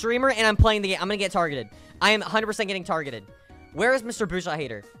literally a streamer, and I'm playing the game. I'm gonna get targeted. I am 100% getting targeted. Where is Mr. Boojah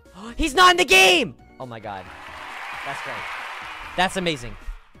Hater? He's not in the game! Oh my god. That's great. That's amazing.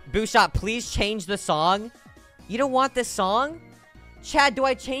 Boojah, please change the song. You don't want this song? Chad, do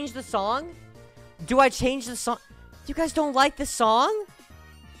I change the song? Do I change the song? You guys don't like this song?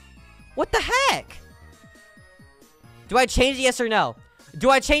 What the heck? Do I change it, yes or no? Do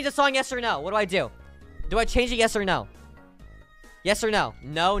I change the song, yes or no? What do I do? Do I change it, yes or no? Yes or no?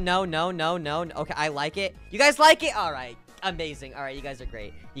 No, no, no, no, no. Okay, I like it. You guys like it? All right. Amazing. All right, you guys are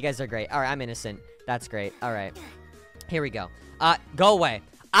great. You guys are great. All right, I'm innocent. That's great. All right. Here we go. Go away.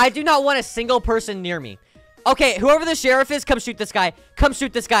 I do not want a single person near me. Okay, whoever the sheriff is, come shoot this guy. Come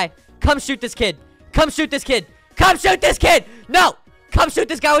shoot this guy. Come shoot this kid. Come shoot this kid. Come shoot this kid! No! Come shoot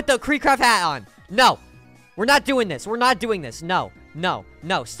this guy with the Creecraft hat on. No. We're not doing this. We're not doing this. No. No.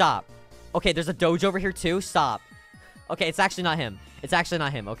 No. Stop. Okay, there's a DOGE over here too. Stop. Okay, it's actually not him. It's actually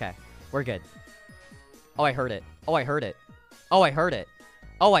not him. Okay. We're good. Oh, I heard it. Oh, I heard it. Oh, I heard it.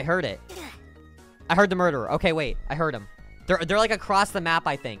 Oh, I heard it. I heard the murderer. Okay, wait. I heard him. They're like across the map,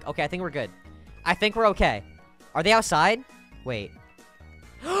 I think. Okay, I think we're good. I think we're okay. Are they outside? Wait.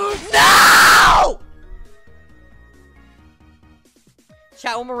 No!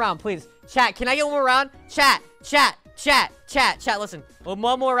 Chat, one more round, please. Chat, can I get one more round? Chat, listen. One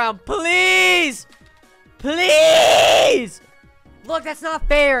more round, please! Please! Look, that's not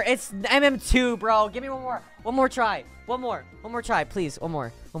fair. It's MM2, bro. Give me one more. One more try. One more try, please. One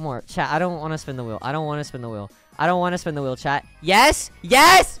more. Chat, I don't want to spin the wheel. I don't want to spin the wheel, chat. Yes!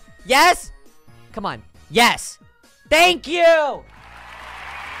 Yes! Yes! Come on. Yes! Thank you!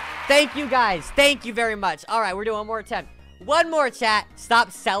 Thank you, guys. Thank you very much. All right, we're doing one more attempt. One more, chat.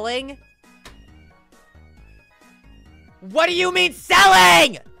 Stop selling. What do you mean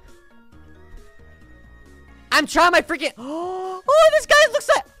selling? I'm trying my freaking... Oh, this guy looks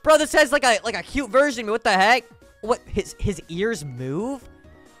like... Bro, this has like a cute version of me. What the heck? What? His ears move?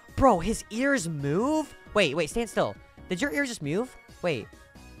 Bro, his ears move? Wait, stand still. Did your ears just move? Wait.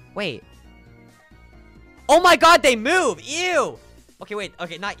 Oh my god, they move! Ew! Okay, wait.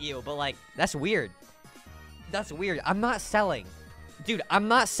 Okay, not ew, but like, that's weird. That's weird. I'm not selling. Dude, I'm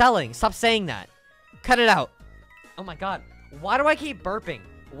not selling. Stop saying that. Cut it out. Oh my god. Why do I keep burping?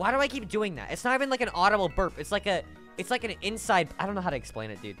 Why do I keep doing that? It's not even like an audible burp. It's like an inside... I don't know how to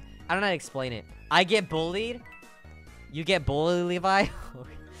explain it, dude. I don't know how to explain it. I get bullied. You get bullied, Levi?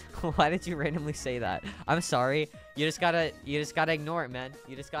 Why did you randomly say that? I'm sorry. You just gotta ignore it, man.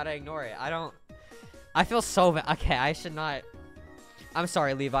 You just gotta ignore it. I feel so bad. Okay, I should not... I'm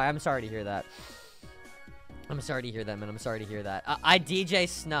sorry, Levi. I'm sorry to hear that. I'm sorry to hear that, man. I'm sorry to hear that. I DJ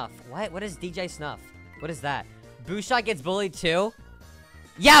Snuff. What? What is DJ Snuff? What is that? Boojah gets bullied too?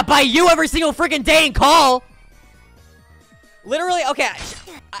 Yeah, by you every single freaking day in call! Literally, okay.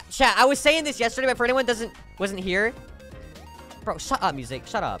 Chat, I was saying this yesterday, but for anyone wasn't here... Bro, shut up, music.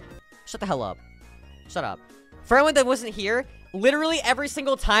 Shut up. Shut the hell up. Shut up. For anyone that wasn't here, literally every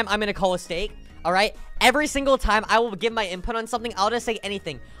single time I'm gonna call a steak, alright? Every single time I will give my input on something, I'll just say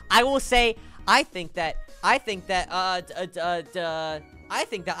anything. I will say, I think that I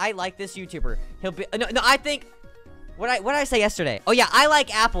like this YouTuber. He'll be, no, I think, what did I say yesterday? Oh yeah, I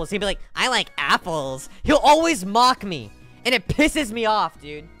like apples. He'll be like, I like apples. He'll always mock me. And it pisses me off,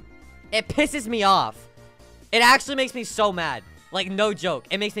 dude. It pisses me off. It actually makes me so mad. Like, no joke.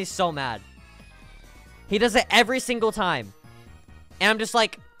 It makes me so mad. He does it every single time. And I'm just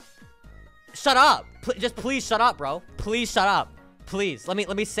like, shut up. Just please shut up, bro. Please shut up. Please. Let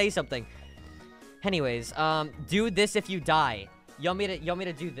me say something. Anyways, do this if you die. You want me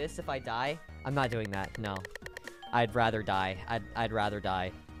to do this if I die? I'm not doing that. No. I'd rather die. I'd rather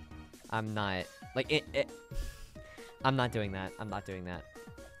die. I'm not. Like, I'm not doing that. I'm not doing that.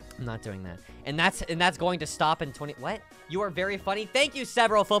 I'm not doing that. And that's going to stop in 20... What? You are very funny. Thank you,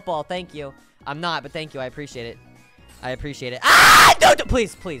 Several Football. Thank you. I'm not, but thank you. I appreciate it. I appreciate it. Ah! No,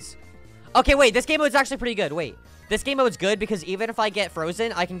 please, please. Okay, wait. This game mode's actually pretty good. Wait. This game mode's good because even if I get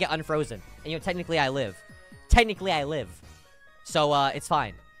frozen, I can get unfrozen. And, you know, technically I live. Technically I live. So, it's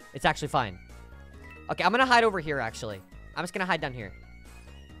fine. It's actually fine. Okay, I'm gonna hide over here, actually. I'm just gonna hide down here.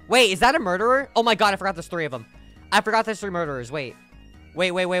 Wait, is that a murderer? Oh my god, I forgot there's 3 of them. I forgot there's 3 murderers. Wait.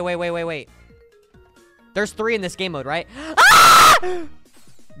 Wait. There's 3 in this game mode, right? Ah!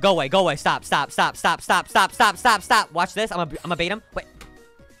 Go away. Stop. Watch this. I'm gonna bait him. Wait.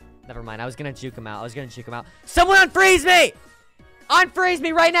 Never mind. I was gonna juke him out. Someone unfreeze me! Unfreeze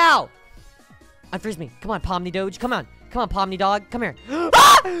me right now! Unfreeze me. Come on, Pomni Doge. Come on. Come on, Pomni dog. Come here.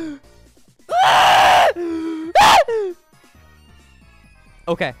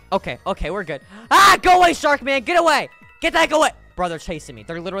 Okay, okay, okay, we're good. Ah, go away, shark man. Get away. Get that away. Bro, they're chasing me.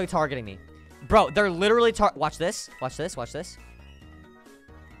 They're literally targeting me. Bro, they're literally watch this. Watch this. Watch this.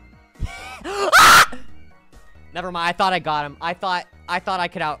 Ah! Never mind. I thought I got him. I thought I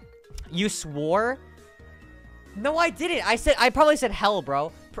could out. You swore? No, I didn't. I probably said hell,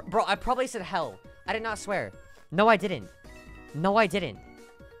 bro. Bro, I probably said hell. I did not swear. No, I didn't. No, I didn't.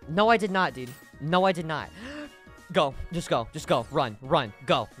 No, I did not, dude. No, I did not. Go. Just go. Just go. Run. Run.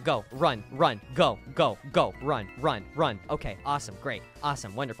 Go. Go. Run. Run. Go. Go. Go. Run. Run. Run. Okay. Awesome. Great.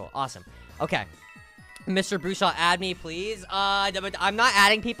 Awesome. Wonderful. Awesome. Okay. Mr. Bouchot, add me, please. I'm not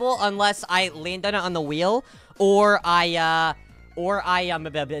adding people unless I land on it on the wheel or what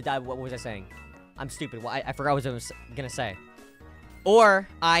was I saying? I'm stupid. Well, I forgot what I was gonna say.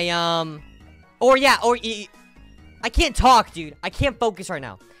 I can't talk, dude. I can't focus right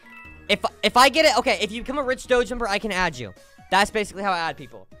now. If I get it, okay, if you become a rich Doge member, I can add you. That's basically how I add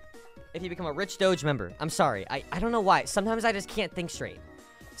people. If you become a rich Doge member. I'm sorry. I don't know why. Sometimes I just can't think straight.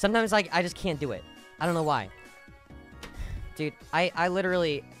 Sometimes, like, I just can't do it. I don't know why. Dude, I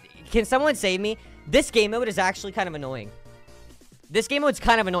literally... Can someone save me? This game mode is actually kind of annoying. This game mode's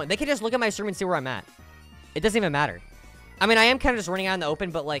kind of annoying. They can just look at my stream and see where I'm at. It doesn't even matter. I mean, I am kind of just running out in the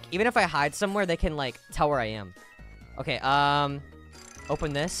open, but, like, even if I hide somewhere, they can, like, tell where I am. Okay,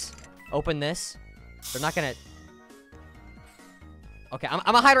 open this. Open this. They're not gonna... Okay, I'm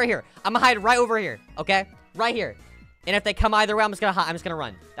gonna hide right here. I'm gonna hide right over here, okay? Right here. And if they come either way, I'm just gonna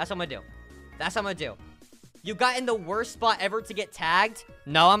run. That's what I'm gonna do. That's what I'm gonna do. You got in the worst spot ever to get tagged?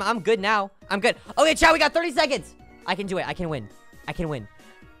 No, I'm good now. I'm good. Okay, chat, we got 30 seconds. I can do it. I can win. I can win.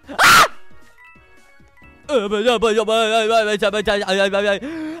 Ah! Go away.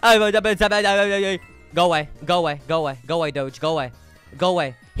 Go away. Go away. Go away, Doge. Go away. Go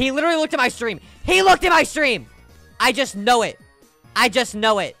away. He literally looked at my stream. He looked at my stream. I just know it. I just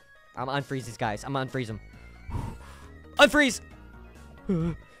know it. I'm gonna unfreeze these guys. I'm gonna unfreeze them. Unfreeze.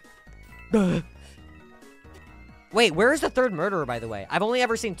 Wait, where is the third murderer, by the way? I've only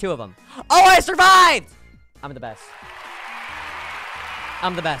ever seen 2 of them. Oh, I survived! I'm the best.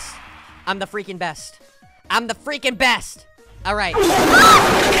 I'm the best. I'm the freaking best. I'm the freaking best. All right.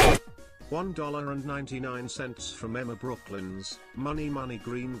 $1.99 from Emma Brooklands. Money, money,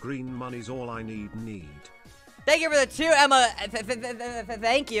 green, green money's all I need. Thank you for the 2, Emma.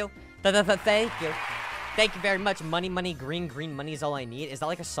 Thank you. Thank you. Thank you very much. Money, money, green, green money is all I need. Is that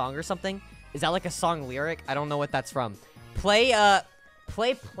like a song or something? Is that like a song lyric? I don't know what that's from. Play or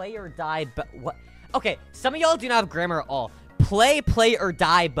die, but what? Okay, some of y'all do not have grammar at all. Play or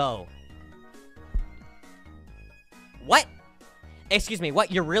die, bow. What? Excuse me, what?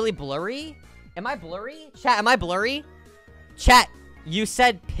 You're really blurry? Am I blurry? Chat, am I blurry? Chat, you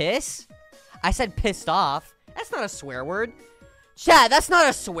said piss? I said pissed off. That's not a swear word. Chat, that's not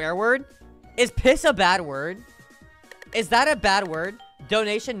a swear word. Is piss a bad word? Is that a bad word?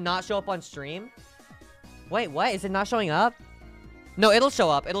 Donation not show up on stream? Wait, what? Is it not showing up? No, it'll show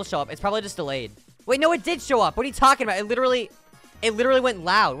up. It'll show up. It's probably just delayed. Wait, no, it did show up. What are you talking about? It literally went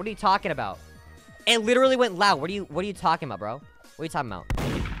loud. What are you talking about? It literally went loud. What are you talking about, bro? What are you talking about?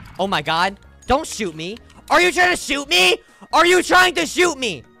 Oh my god. Don't shoot me. Are you trying to shoot me? Are you trying to shoot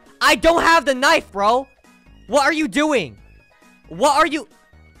me? I don't have the knife, bro. What are you doing? What are you...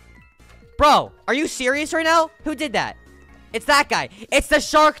 Bro, are you serious right now? Who did that? It's that guy. It's the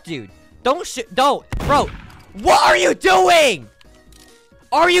shark dude. Don't shoot. Don't. Bro, what are you doing?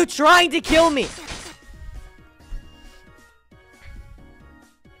 Are you trying to kill me?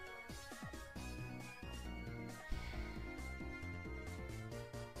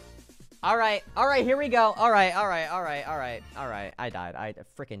 Alright, here we go. Alright. I died. I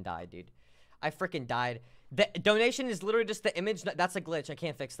freaking died, dude. I freaking died. The donation is literally just the image. That's a glitch. I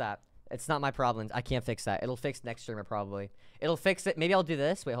can't fix that. It's not my problem. I can't fix that. It'll fix next streamer, probably. It'll fix it. Maybe I'll do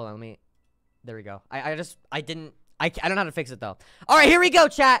this. Wait, hold on. Let me... There we go. I don't know how to fix it, though. Alright, here we go,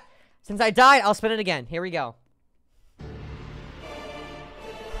 chat. Since I died, I'll spin it again. Here we go.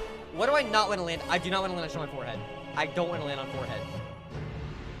 What do I not want to land? I do not want to land on my forehead. I don't want to land on forehead.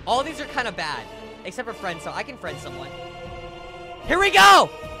 All these are kind of bad. Except for friends, so I can friend someone. Here we go!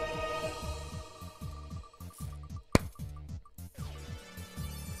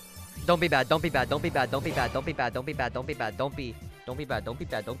 Don't be bad, don't be bad, don't be bad, don't be bad, don't be bad, don't be bad, don't be bad, don't be bad, don't be bad, don't be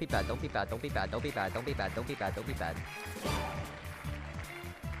bad, don't be bad, don't be bad, don't be bad, don't be bad, don't be bad, don't be bad.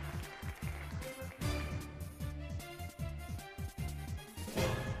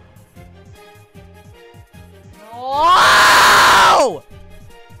 No!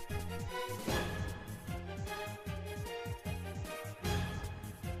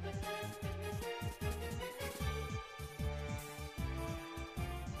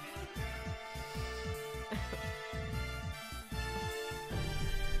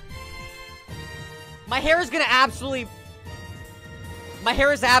 My hair is gonna absolutely... My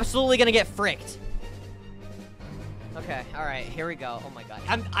hair is absolutely gonna get fricked. Okay, alright, here we go. Oh my god.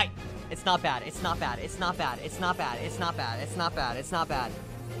 It's not bad. It's not bad. It's not bad. It's not bad. It's not bad. It's not bad. It's not bad.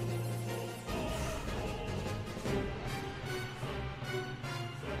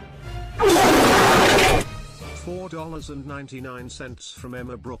 $4.99 from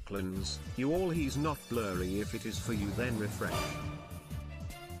Emma Brooklands. You all, he's not blurry. If it is for you, then refresh.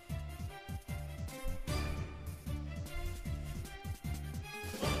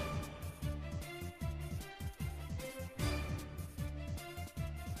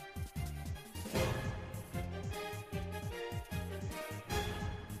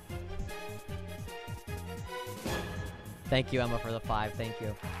 Thank you, Emma, for the 5. Thank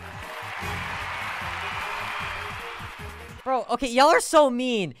you. Bro, okay, y'all are so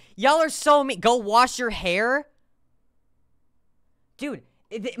mean. Y'all are so mean. Go wash your hair? Dude,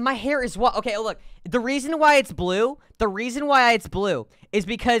 my hair is what? Okay, look. The reason why it's blue, is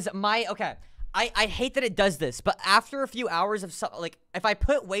because okay, I hate that it does this, but after a few hours of, like, if I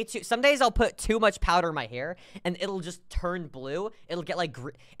put some days I'll put too much powder in my hair, and it'll just turn blue. It'll get, like,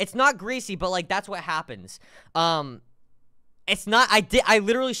 it's not greasy, but, like, that's what happens. It's not, I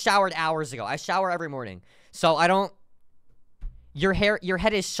literally showered hours ago. I shower every morning. So I don't, your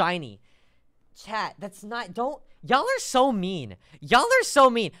head is shiny. Chat, that's not, y'all are so mean. Y'all are so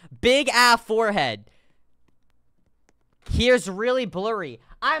mean. Big ass forehead. Here's really blurry.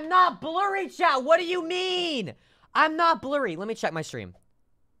 I'm not blurry, chat. What do you mean? I'm not blurry. Let me check my stream.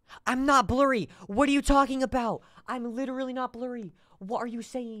 I'm not blurry. What are you talking about? I'm literally not blurry. What are you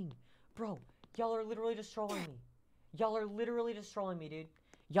saying? Bro, y'all are literally just trolling me. Y'all are literally just trolling me, dude.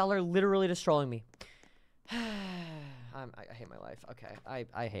 Y'all are literally just trolling me. I hate my life. Okay.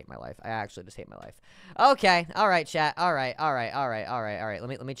 I hate my life. I actually just hate my life. Okay. All right, chat. All right.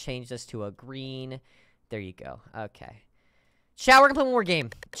 Let me change this to a green. There you go. Okay. Chat, we're gonna play one more game.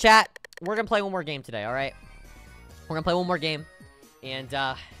 Chat, we're gonna play one more game today, all right? We're gonna play one more game. And,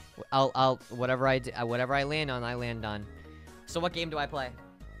 I'll whatever I land on, I land on. So what game do I play?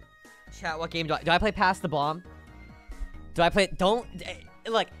 Chat, what game do I play Pass the Bomb? Do I play, don't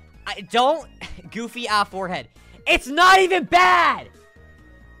goofy forehead. It's not even bad!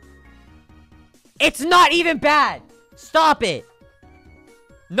 It's not even bad! Stop it!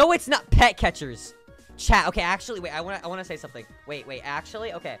 No, it's not. Pet catchers. Chat, okay, actually, wait, I wanna say something. Wait,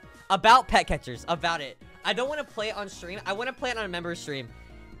 actually, okay. About pet catchers, about it. I don't wanna play it on stream. I wanna play it on a member stream.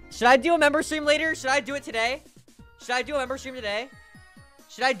 Should I do a member stream later? Should I do it today? Should I do a member stream today?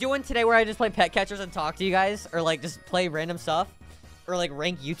 Should I do one today where I just play pet catchers and talk to you guys? Or, like, just play random stuff? Or, like,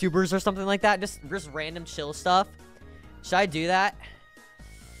 rank YouTubers or something like that? Just random chill stuff? Should I do that?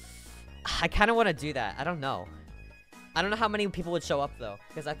 I kind of want to do that. I don't know. I don't know how many people would show up, though.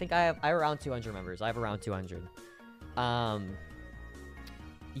 Because I think I have around 200 members. I have around 200.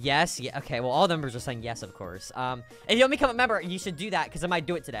 Yes. Yeah. Okay, well, all the members are saying yes, of course. If you want me to become a member, you should do that. Because I might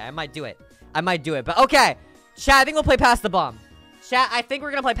do it today. I might do it. But, okay. Chat, I think we'll play Pass the Bomb. Chat, I think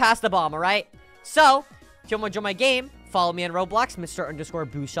we're gonna play Pass the Bomb, alright? So, if you want to join my game, follow me on Roblox,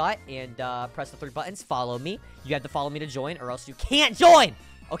 Mr_Booshot, and press the 3 buttons, follow me. You have to follow me to join, or else you can't join!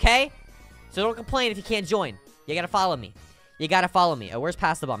 Okay? So don't complain if you can't join. You gotta follow me. You gotta follow me. Oh, where's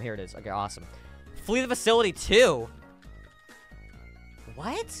Pass the Bomb? Here it is. Okay, awesome. Flee the Facility 2?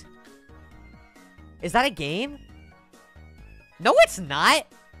 What? Is that a game? No, it's not!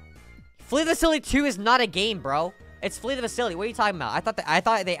 Flee the Facility 2 is not a game, bro. It's Flee the Facility. What are you talking about? I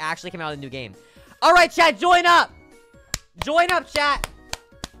thought they actually came out with a new game. All right, chat, join up. Join up, chat.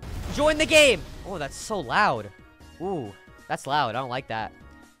 Join the game. Oh, that's so loud. Ooh, that's loud. I don't like that.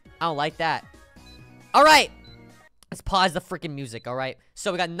 I don't like that. All right. Let's pause the freaking music, all right?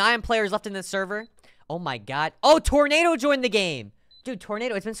 So we got 9 players left in the server. Oh, my God. Oh, Tornado joined the game. Dude,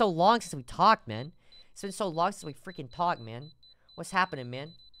 Tornado, it's been so long since we talked, man. It's been so long since we freaking talked, man. What's happening, man?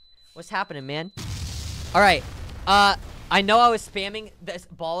 What's happening, man? All right. I know I was spamming this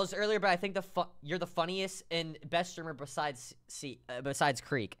balls earlier, but I think you're the funniest and best streamer besides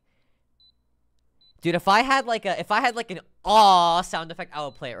Creek. Dude, if I had like an aw sound effect, I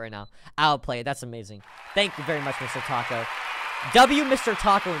would play it right now. I would play it. That's amazing. Thank you very much, Mr. Taco. W Mr.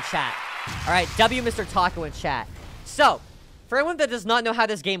 Taco in chat. All right, W Mr. Taco in chat. So, for anyone that does not know how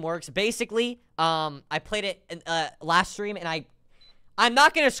this game works, basically, I played it in last stream, and I'm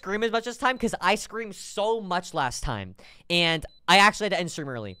not going to scream as much this time because I screamed so much last time. And I actually had to end stream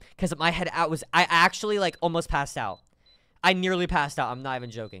early because my head I actually, like, almost passed out. I nearly passed out. I'm not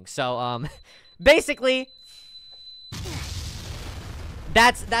even joking. So, basically,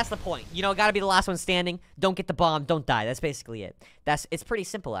 That's the point. You know, gotta be the last one standing. Don't get the bomb. Don't die. That's basically it. It's pretty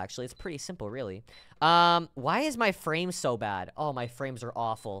simple, actually. It's pretty simple, really. Why is my frame so bad? Oh, my frames are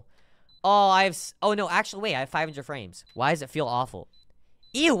awful. Oh, oh no, actually, wait, I have 500 frames. Why does it feel awful?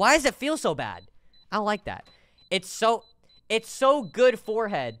 Ew, why does it feel so bad? I don't like that. It's so good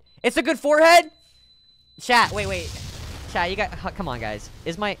forehead. It's a good forehead? Chat, wait. Chat, you got, come on, guys.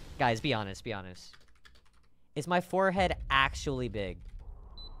 Guys, be honest. Is my forehead actually big?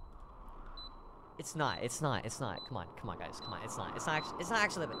 It's not. Come on, guys. Come on. It's not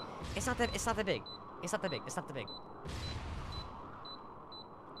actually that big. It's not that big. It's not that big.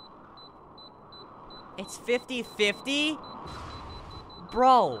 It's 50-50?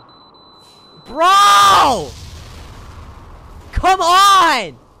 Bro! Come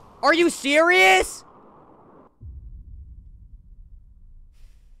on! Are you serious?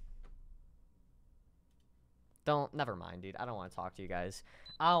 Never mind, dude. I don't want to talk to you guys.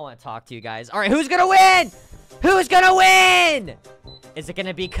 Alright, who's gonna win? Is it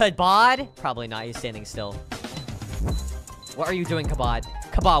gonna be Kabod? Probably not. He's standing still. What are you doing, Kabod?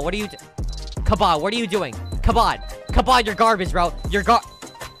 Kabod, what are you doing? Kabod, you're garbage, bro.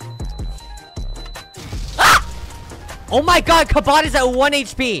 Ah! Oh my god, Kabod is at 1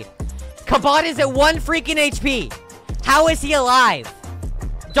 HP. Kabod is at 1 freaking HP. How is he alive?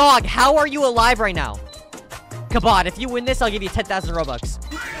 Dog, how are you alive right now? Kabod, if you win this, I'll give you 10,000 Robux.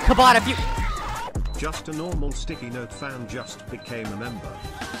 Kabod, if you... Just a normal sticky note fan just became a member.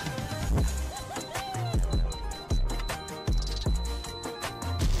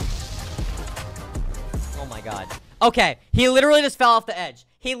 Oh my god. Okay, he literally just fell off the edge.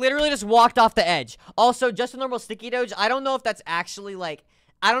 He literally just walked off the edge. Also, just a normal sticky doge. I don't know if that's actually like...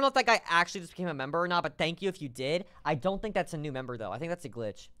 I don't know if that guy actually just became a member or not, but thank you if you did. I don't think that's a new member, though. I think that's a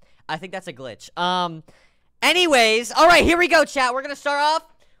glitch. Anyways, all right, here we go, chat. We're gonna start off.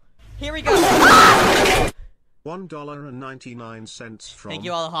 Here we go. Ah! $1.99 from Thank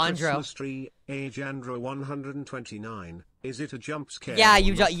you, Alejandro. Christmas tree, age Andrew 129. Is it a jump scare? Yeah,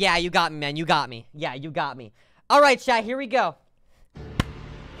 you got me, man. You got me. Yeah, you got me. All right, chat. Here we go.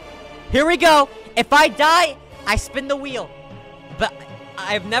 If I die, I spin the wheel. But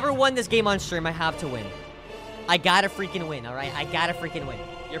I've never won this game on stream. I have to win. I gotta freaking win. All right, I gotta freaking win.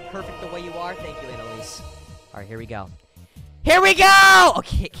 You're perfect the way you are. Thank you, Annalise. All right, here we go.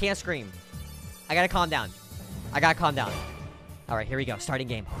 Okay, can't scream. I gotta calm down. All right, here we go. Starting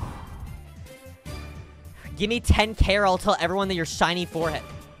game. Give me 10K or I'll tell everyone that you're shiny forehead.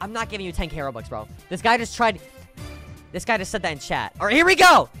 I'm not giving you 10K Robux, bro. This guy just said that in chat. All right, here we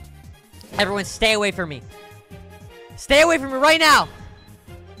go. Everyone, stay away from me. Stay away from me right now.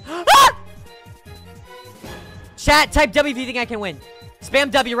 Ah! Chat, type W if you think I can win. Spam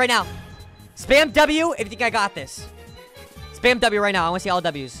W right now. Spam W if you think I got this. Spam W right now. I want to see all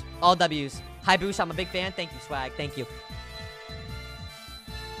W's. All W's. Hi, Boosh. I'm a big fan. Thank you, Swag. Thank you.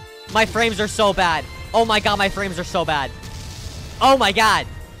 My frames are so bad. Oh my god, my frames are so bad. Oh my god.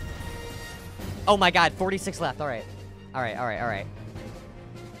 46 left. All right.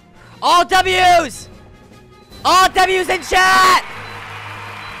 All W's! All W's in chat!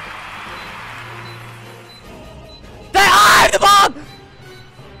 I have the bomb!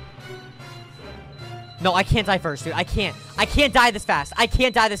 No, I can't die first, dude. I can't die this fast.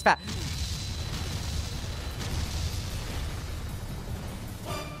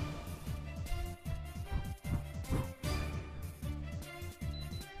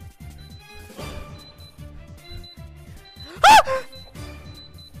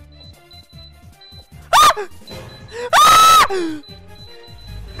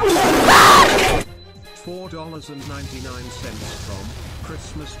 $4.99 from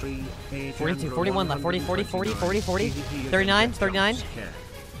Christmas tree, age 42, 41 left, 40, 40, 40, 40, 40, 39, 39.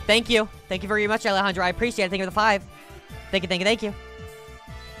 Thank you very much, Alejandro. I appreciate it. Thank you for the 5. Thank you.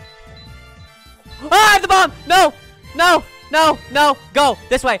 Ah, I have the bomb! No! Go!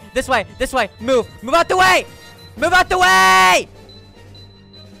 This way! Move out the way!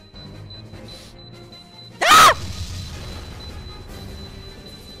 Ah!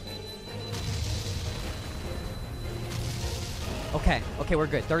 Okay, we're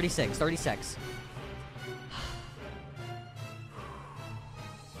good. 36.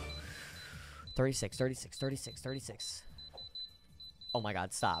 Oh my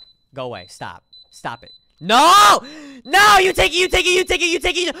god, stop. Go away. Stop it. No! You take it!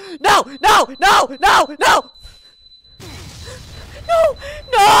 No!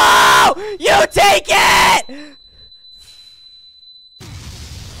 You take it!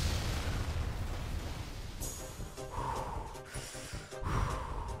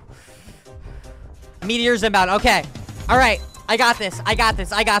 Meteors inbound. Okay. All right. I got this. I got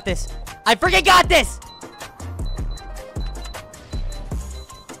this. I got this. I freaking got this.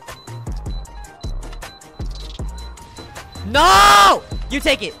 No! You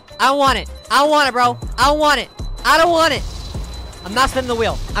take it. I don't want it. I don't want it, bro. I don't want it. I don't want it. I'm not spinning the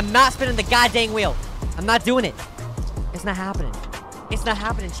wheel. I'm not spinning the goddamn wheel. I'm not doing it. It's not happening. It's not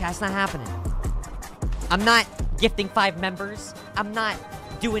happening, chat. It's not happening. I'm not gifting 5 members. I'm not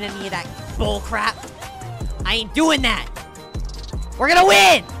doing any of that bull crap. I ain't doing that. We're gonna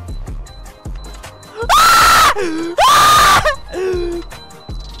win! Ah! Ah!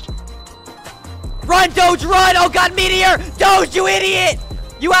 Run, Doge, run! Oh god, meteor! Doge, you idiot!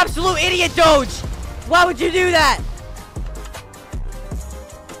 You absolute idiot, Doge! Why would you do that?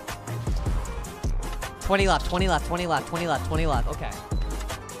 20 left, 20 left, 20 left, 20 left, 20 left. Okay.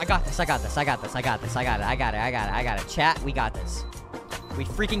 I got this, I got this, I got this, I got this, I got it, I got it, I got it, I got it. Chat, we got this. We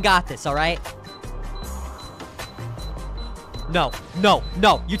freaking got this, alright? No, no,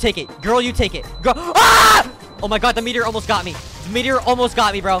 no, you take it. Girl, you take it. Girl. Ah! Oh my god, the meteor almost got me. The meteor almost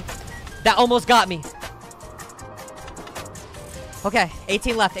got me, bro. That almost got me. Okay,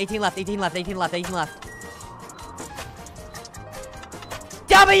 18 left, 18 left, 18 left, 18 left, 18 left.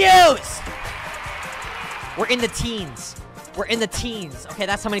 W's! We're in the teens. We're in the teens. Okay,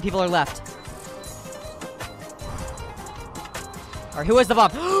 that's how many people are left. Alright, who has the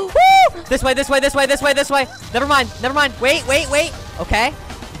bomb? Woo! This way, this way, this way, this way, this way. Never mind, never mind. Wait, wait, wait. Okay.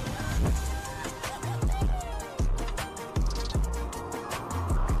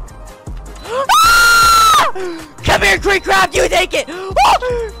 Come here, Creek Craft, you take it!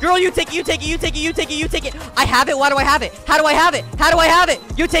 Oh! Girl, you take it, you take it, you take it, you take it, you take it. I have it, why do I have it? How do I have it? How do I have it?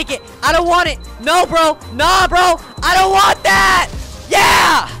 You take it. I don't want it. No, bro. Nah, bro. I don't want that!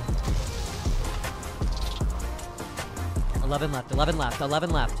 Yeah! 11 left, 11 left, 11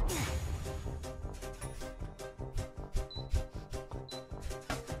 left.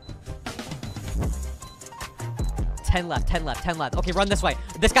 Ten left, 10 left, 10 left. Okay, run this way.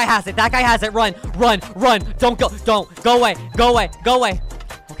 This guy has it. That guy has it. Run, run, run. Don't go. Don't. Go away. Go away. Go away.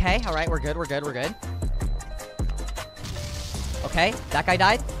 Okay, all right. We're good. We're good. We're good. Okay, that guy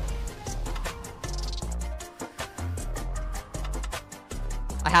died.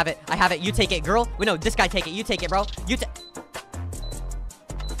 I have it. I have it. You take it, girl. Wait, no, this guy take it. You take it, bro. You take.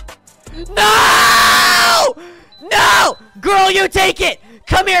 No! No! Girl, you take it!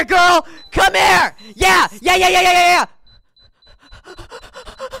 Come here, girl! Come here! Yeah! Yeah, yeah, yeah, yeah, yeah, yeah!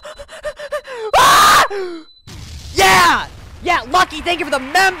 Ah! Yeah! Yeah, Lucky, thank you for the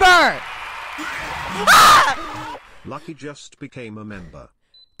member! Ah! Lucky just became a member.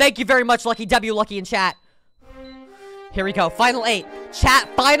 Thank you very much, Lucky W, Lucky in chat. Here we go. Final 8. Chat,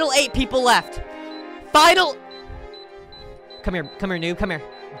 final 8 people left. Final... Come here, noob, come here.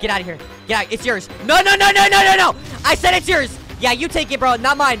 Get out of here. Get out. It's yours. No, no, no, no, no, no, no. I said it's yours. Yeah, you take it, bro.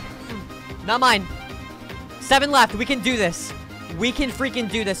 Not mine. Not mine. 7 left. We can do this. We can freaking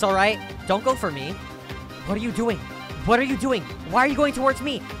do this, all right? Don't go for me. What are you doing? What are you doing? Why are you going towards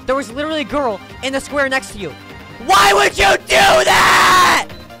me? There was literally a girl in the square next to you. Why would you do that?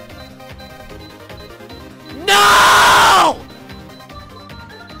 No!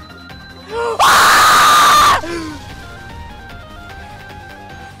 Ah!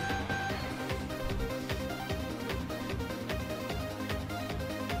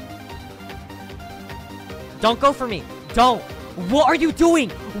 Don't go for me. Don't. What are you doing?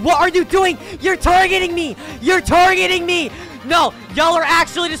 What are you doing? You're targeting me. You're targeting me. No, y'all are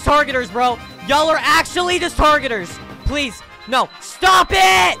actually just targeters, bro. Y'all are actually just targeters. Please. No. Stop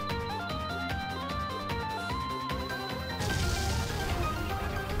it!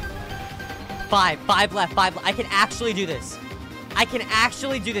 Five left. I can actually do this. I can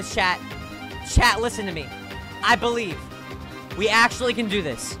actually do this, chat. Chat, listen to me. I believe. We actually can do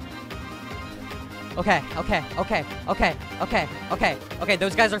this. Okay.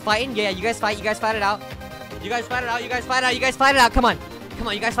 Those guys are fighting. Yeah, you guys fight. You guys fight it out. You guys fight it out. You guys fight it out. You guys fight it out. Come on. Come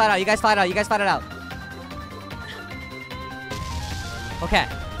on. You guys fight it out. You guys fight it out. You guys fight it out. Okay.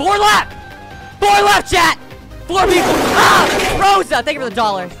 4 left. 4 left, chat. 4 people. Ah! Rosa. Thank you for the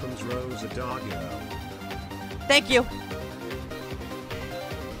 $1. Thank you.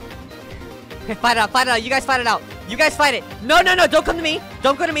 Okay, fight it out. Fight it out. You guys fight it out. You guys fight it. No, no, no. Don't come to me.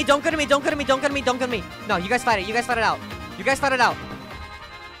 Don't go to me. Don't go to me. Don't go to me. Don't go to me. Don't go to me. No, you guys fight it. You guys fight it out. You guys fight it out.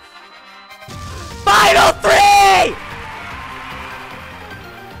 Final 3!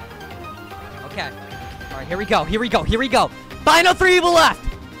 Okay. All right, here we go. Here we go. Here we go. Final 3 people left.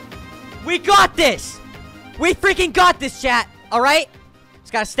 We got this. We freaking got this, chat. All right?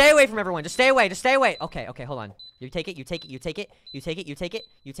 Just gotta stay away from everyone. Just stay away. Just stay away. Okay, okay, hold on. You take it. You take it. You take it. You take it. You take it.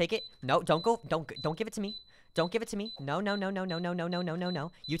 You take it. No, don't go. Don't give it to me. Don't give it to me. No, no, no, no, no, no, no, no, no, no,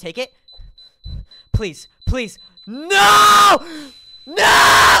 no. You take it. Please, please. No!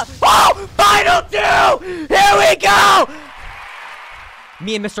 No! Oh, final 2! Here we go!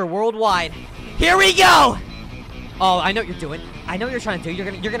 Me and Mr. Worldwide. Here we go! Oh, I know what you're doing. I know what you're trying to do.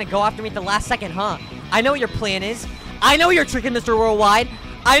 You're gonna go after me at the last second, huh? I know what your plan is. I know you're tricking Mr. Worldwide.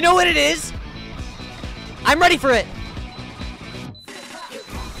 I know what it is. I'm ready for it.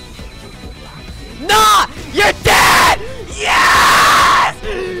 Nah! You're dead! Yes!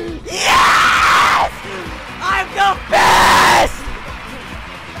 Yes! I'm the best!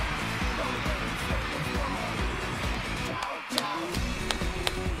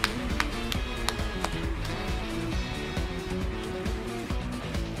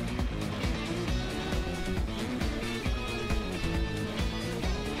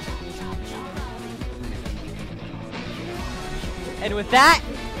 And with that,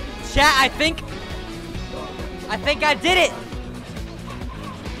 chat, I think I did it.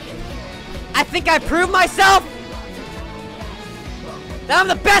 I think I proved myself that I'm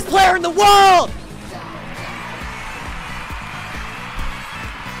the best player in the world.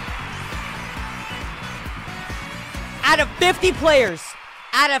 Out of 50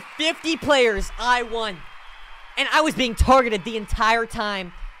 players, I won. And I was being targeted the entire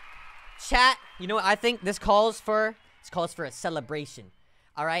time. Chat, you know what I think this calls for? This calls for a celebration.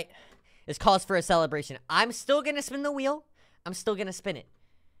 All right? This calls for a celebration. I'm still gonna spin the wheel. I'm still gonna spin it.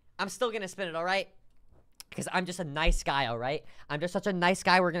 All right? Because I'm just a nice guy, all right? I'm just such a nice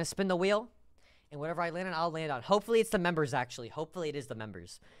guy. We're gonna spin the wheel. And whatever I land on, I'll land on. Hopefully it's the members, actually. Hopefully it is the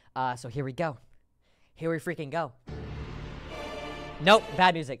members. So here we go. Here we freaking go. Nope,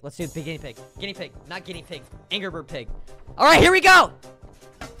 bad music. Let's do the guinea pig. Guinea pig, not guinea pig. Angry Bird pig. All right, here we go.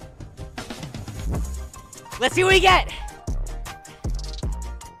 Let's see what we get.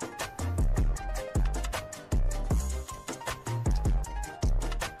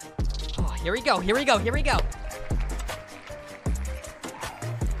 Oh, here we go. Here we go. Here we go.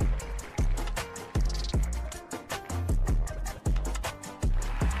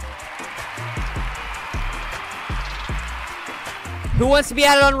 Who wants to be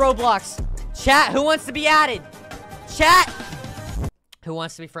added on Roblox? Chat, who wants to be added? Chat! Who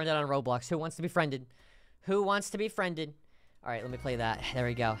wants to be friended on Roblox? Who wants to be friended? Who wants to be friended? Alright, let me play that. There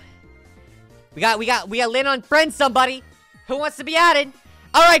we go. We got land on friends, somebody. Who wants to be added?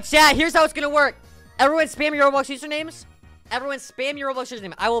 Alright, chat, here's how it's gonna work. Everyone spam your Roblox usernames. Everyone spam your Roblox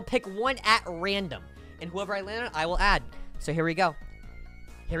username. I will pick one at random. And whoever I land on, I will add. So here we go.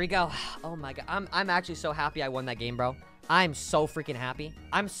 Here we go. Oh my god. I'm actually so happy I won that game, bro. I'm so freaking happy.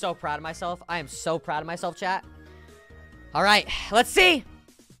 I'm so proud of myself. I am so proud of myself, chat. All right, let's see.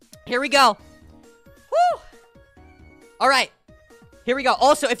 Here we go. Woo! All right, here we go.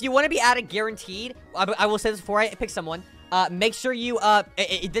 Also, if you want to be added guaranteed, I will say this before I pick someone. Make sure you,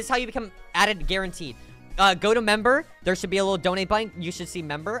 this is how you become added guaranteed. Go to member. There should be a little donate button. You should see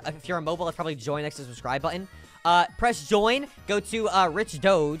member. If you're on mobile, it's probably join next to the subscribe button. Press join. Go to Rich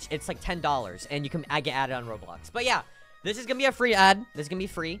Doge. It's like $10, and you can get added on Roblox. But yeah. This is gonna be a free ad. This is gonna be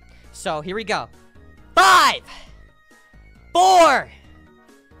free. So here we go. 5, 4,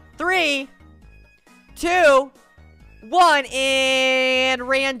 3, 2, 1, and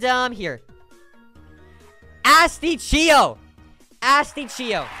random here. Asti Chio. Asti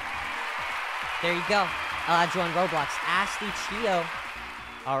Chio. There you go. I'll add you on Roblox. Asti Chio.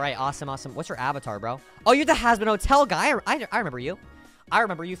 All right, awesome, awesome. What's your avatar, bro? Oh, you're the Hasbin Hotel guy. I remember you. I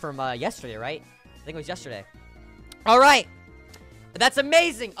remember you from yesterday, right? I think it was yesterday. All right. That's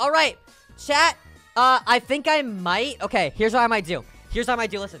amazing. All right. Chat, I think I might. Okay, here's what I might do. Here's what I might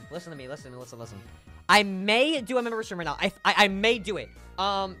do. Listen to me. Listen. I may do a member stream right now. I may do it.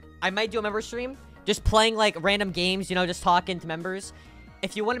 I might do a member stream. Just playing, like, random games, you know, just talking to members.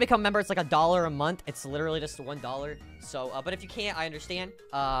 If you want to become a member, it's like $1 a month. It's literally just $1. So, but if you can't, I understand.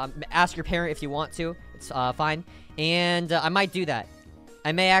 Ask your parent if you want to. It's fine. And I might do that.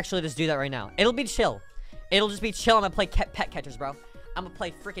 I may actually just do that right now. It'll be chill. It'll just be chill. I'm gonna play pet catchers, bro. I'm gonna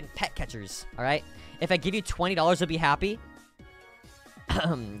play freaking pet catchers. All right. If I give you $20, you'll be happy.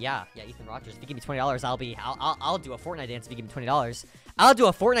 yeah, Ethan Rogers. If you give me $20, I'll do a Fortnite dance. If you give me $20, I'll do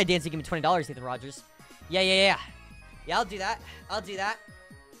a Fortnite dance. If you give me $20, Ethan Rogers. Yeah. I'll do that.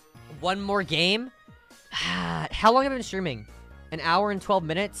 One more game. How long have I been streaming? An hour and 12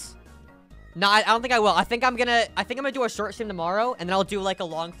 minutes. No, I don't think I will. I think I'm gonna do a short stream tomorrow, and then I'll do like a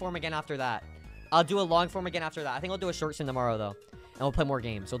long form again after that. I think I'll do a short stream tomorrow though, and we'll play more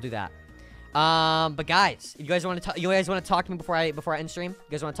games. We'll do that. But guys, if you guys want to talk to me before I end stream?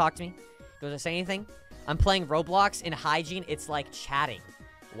 You guys want to talk to me? You guys want to say anything? I'm playing Roblox in hygiene. It's like chatting.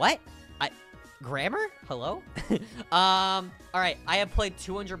 What? Grammar? Hello? All right. I have played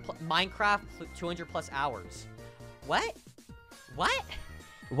Minecraft 200 plus hours. What? What?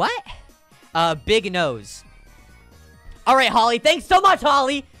 What? Big nose. All right, Holly. Thanks so much,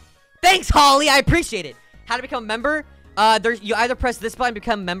 Holly. Thanks, Holly. I appreciate it. How to become a member? You either press this button to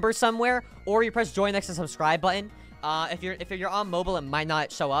become a member somewhere, or you press join next to subscribe button. If you're on mobile, it might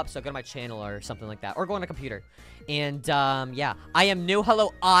not show up, so go to my channel or something like that, or go on a computer. And yeah, I am new.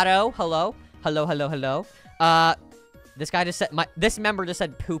 Hello, Otto. Hello. This guy just said this member just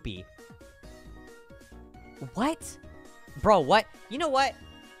said poopy. What? Bro, what? You know what?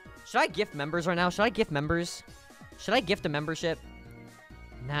 Should I gift members right now? Should I gift members? Should I gift a membership?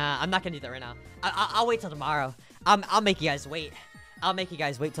 Nah, I'm not gonna do that right now. I'll wait till tomorrow. I'll make you guys wait. I'll make you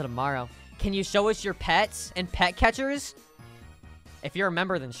guys wait till tomorrow. Can you show us your pets and pet catchers? If you're a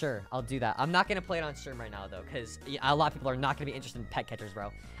member, then sure, I'll do that. I'm not gonna play it on stream right now though, because a lot of people are not gonna be interested in pet catchers,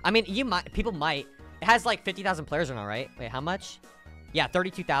 bro. I mean, people might. It has like 50,000 players now, right? Wait, how much? Yeah,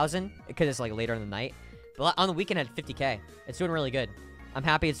 32,000, because it's like later in the night. But on the weekend, it had 50K. It's doing really good. I'm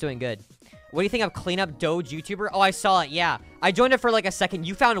happy it's doing good. What do you think of cleanup Doge YouTuber? Oh, I saw it. Yeah, I joined it for like a second.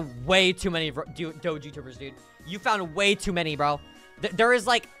 You found way too many Doge YouTubers, dude. You found way too many, bro. There is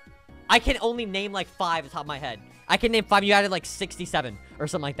like, I can only name like 5 off the top of my head. I can name 5. You added like 67 or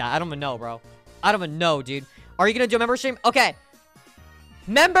something like that. I don't even know, bro. I don't even know, dude. Are you gonna do a member stream? Okay.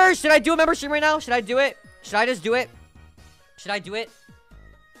 Members, should I do a member stream right now? Should I do it? Should I just do it? Should I do it?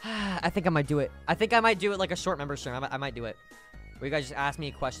 I think I might do it. I think I might do it like a short member stream. I might do it. Where you guys just ask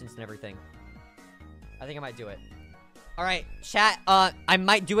me questions and everything. I think I might do it. All right, chat. I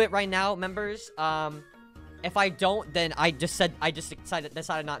might do it right now, members. If I don't, then I just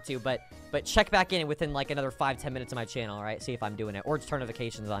decided not to. But check back in within like another 5-10 minutes of my channel. All right, see if I'm doing it, or just turn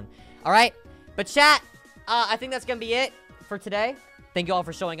notifications on. All right, but chat. I think that's gonna be it for today. Thank you all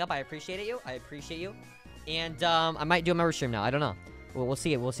for showing up. I appreciate you. And I might do a member stream now. I don't know. We'll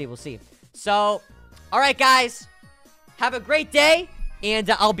see. We'll see. So, all right, guys. Have a great day. And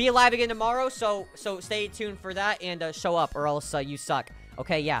I'll be live again tomorrow. So stay tuned for that and show up, or else you suck.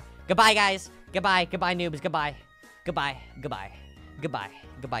 Okay, yeah. Goodbye, guys. Goodbye, noobs. Goodbye.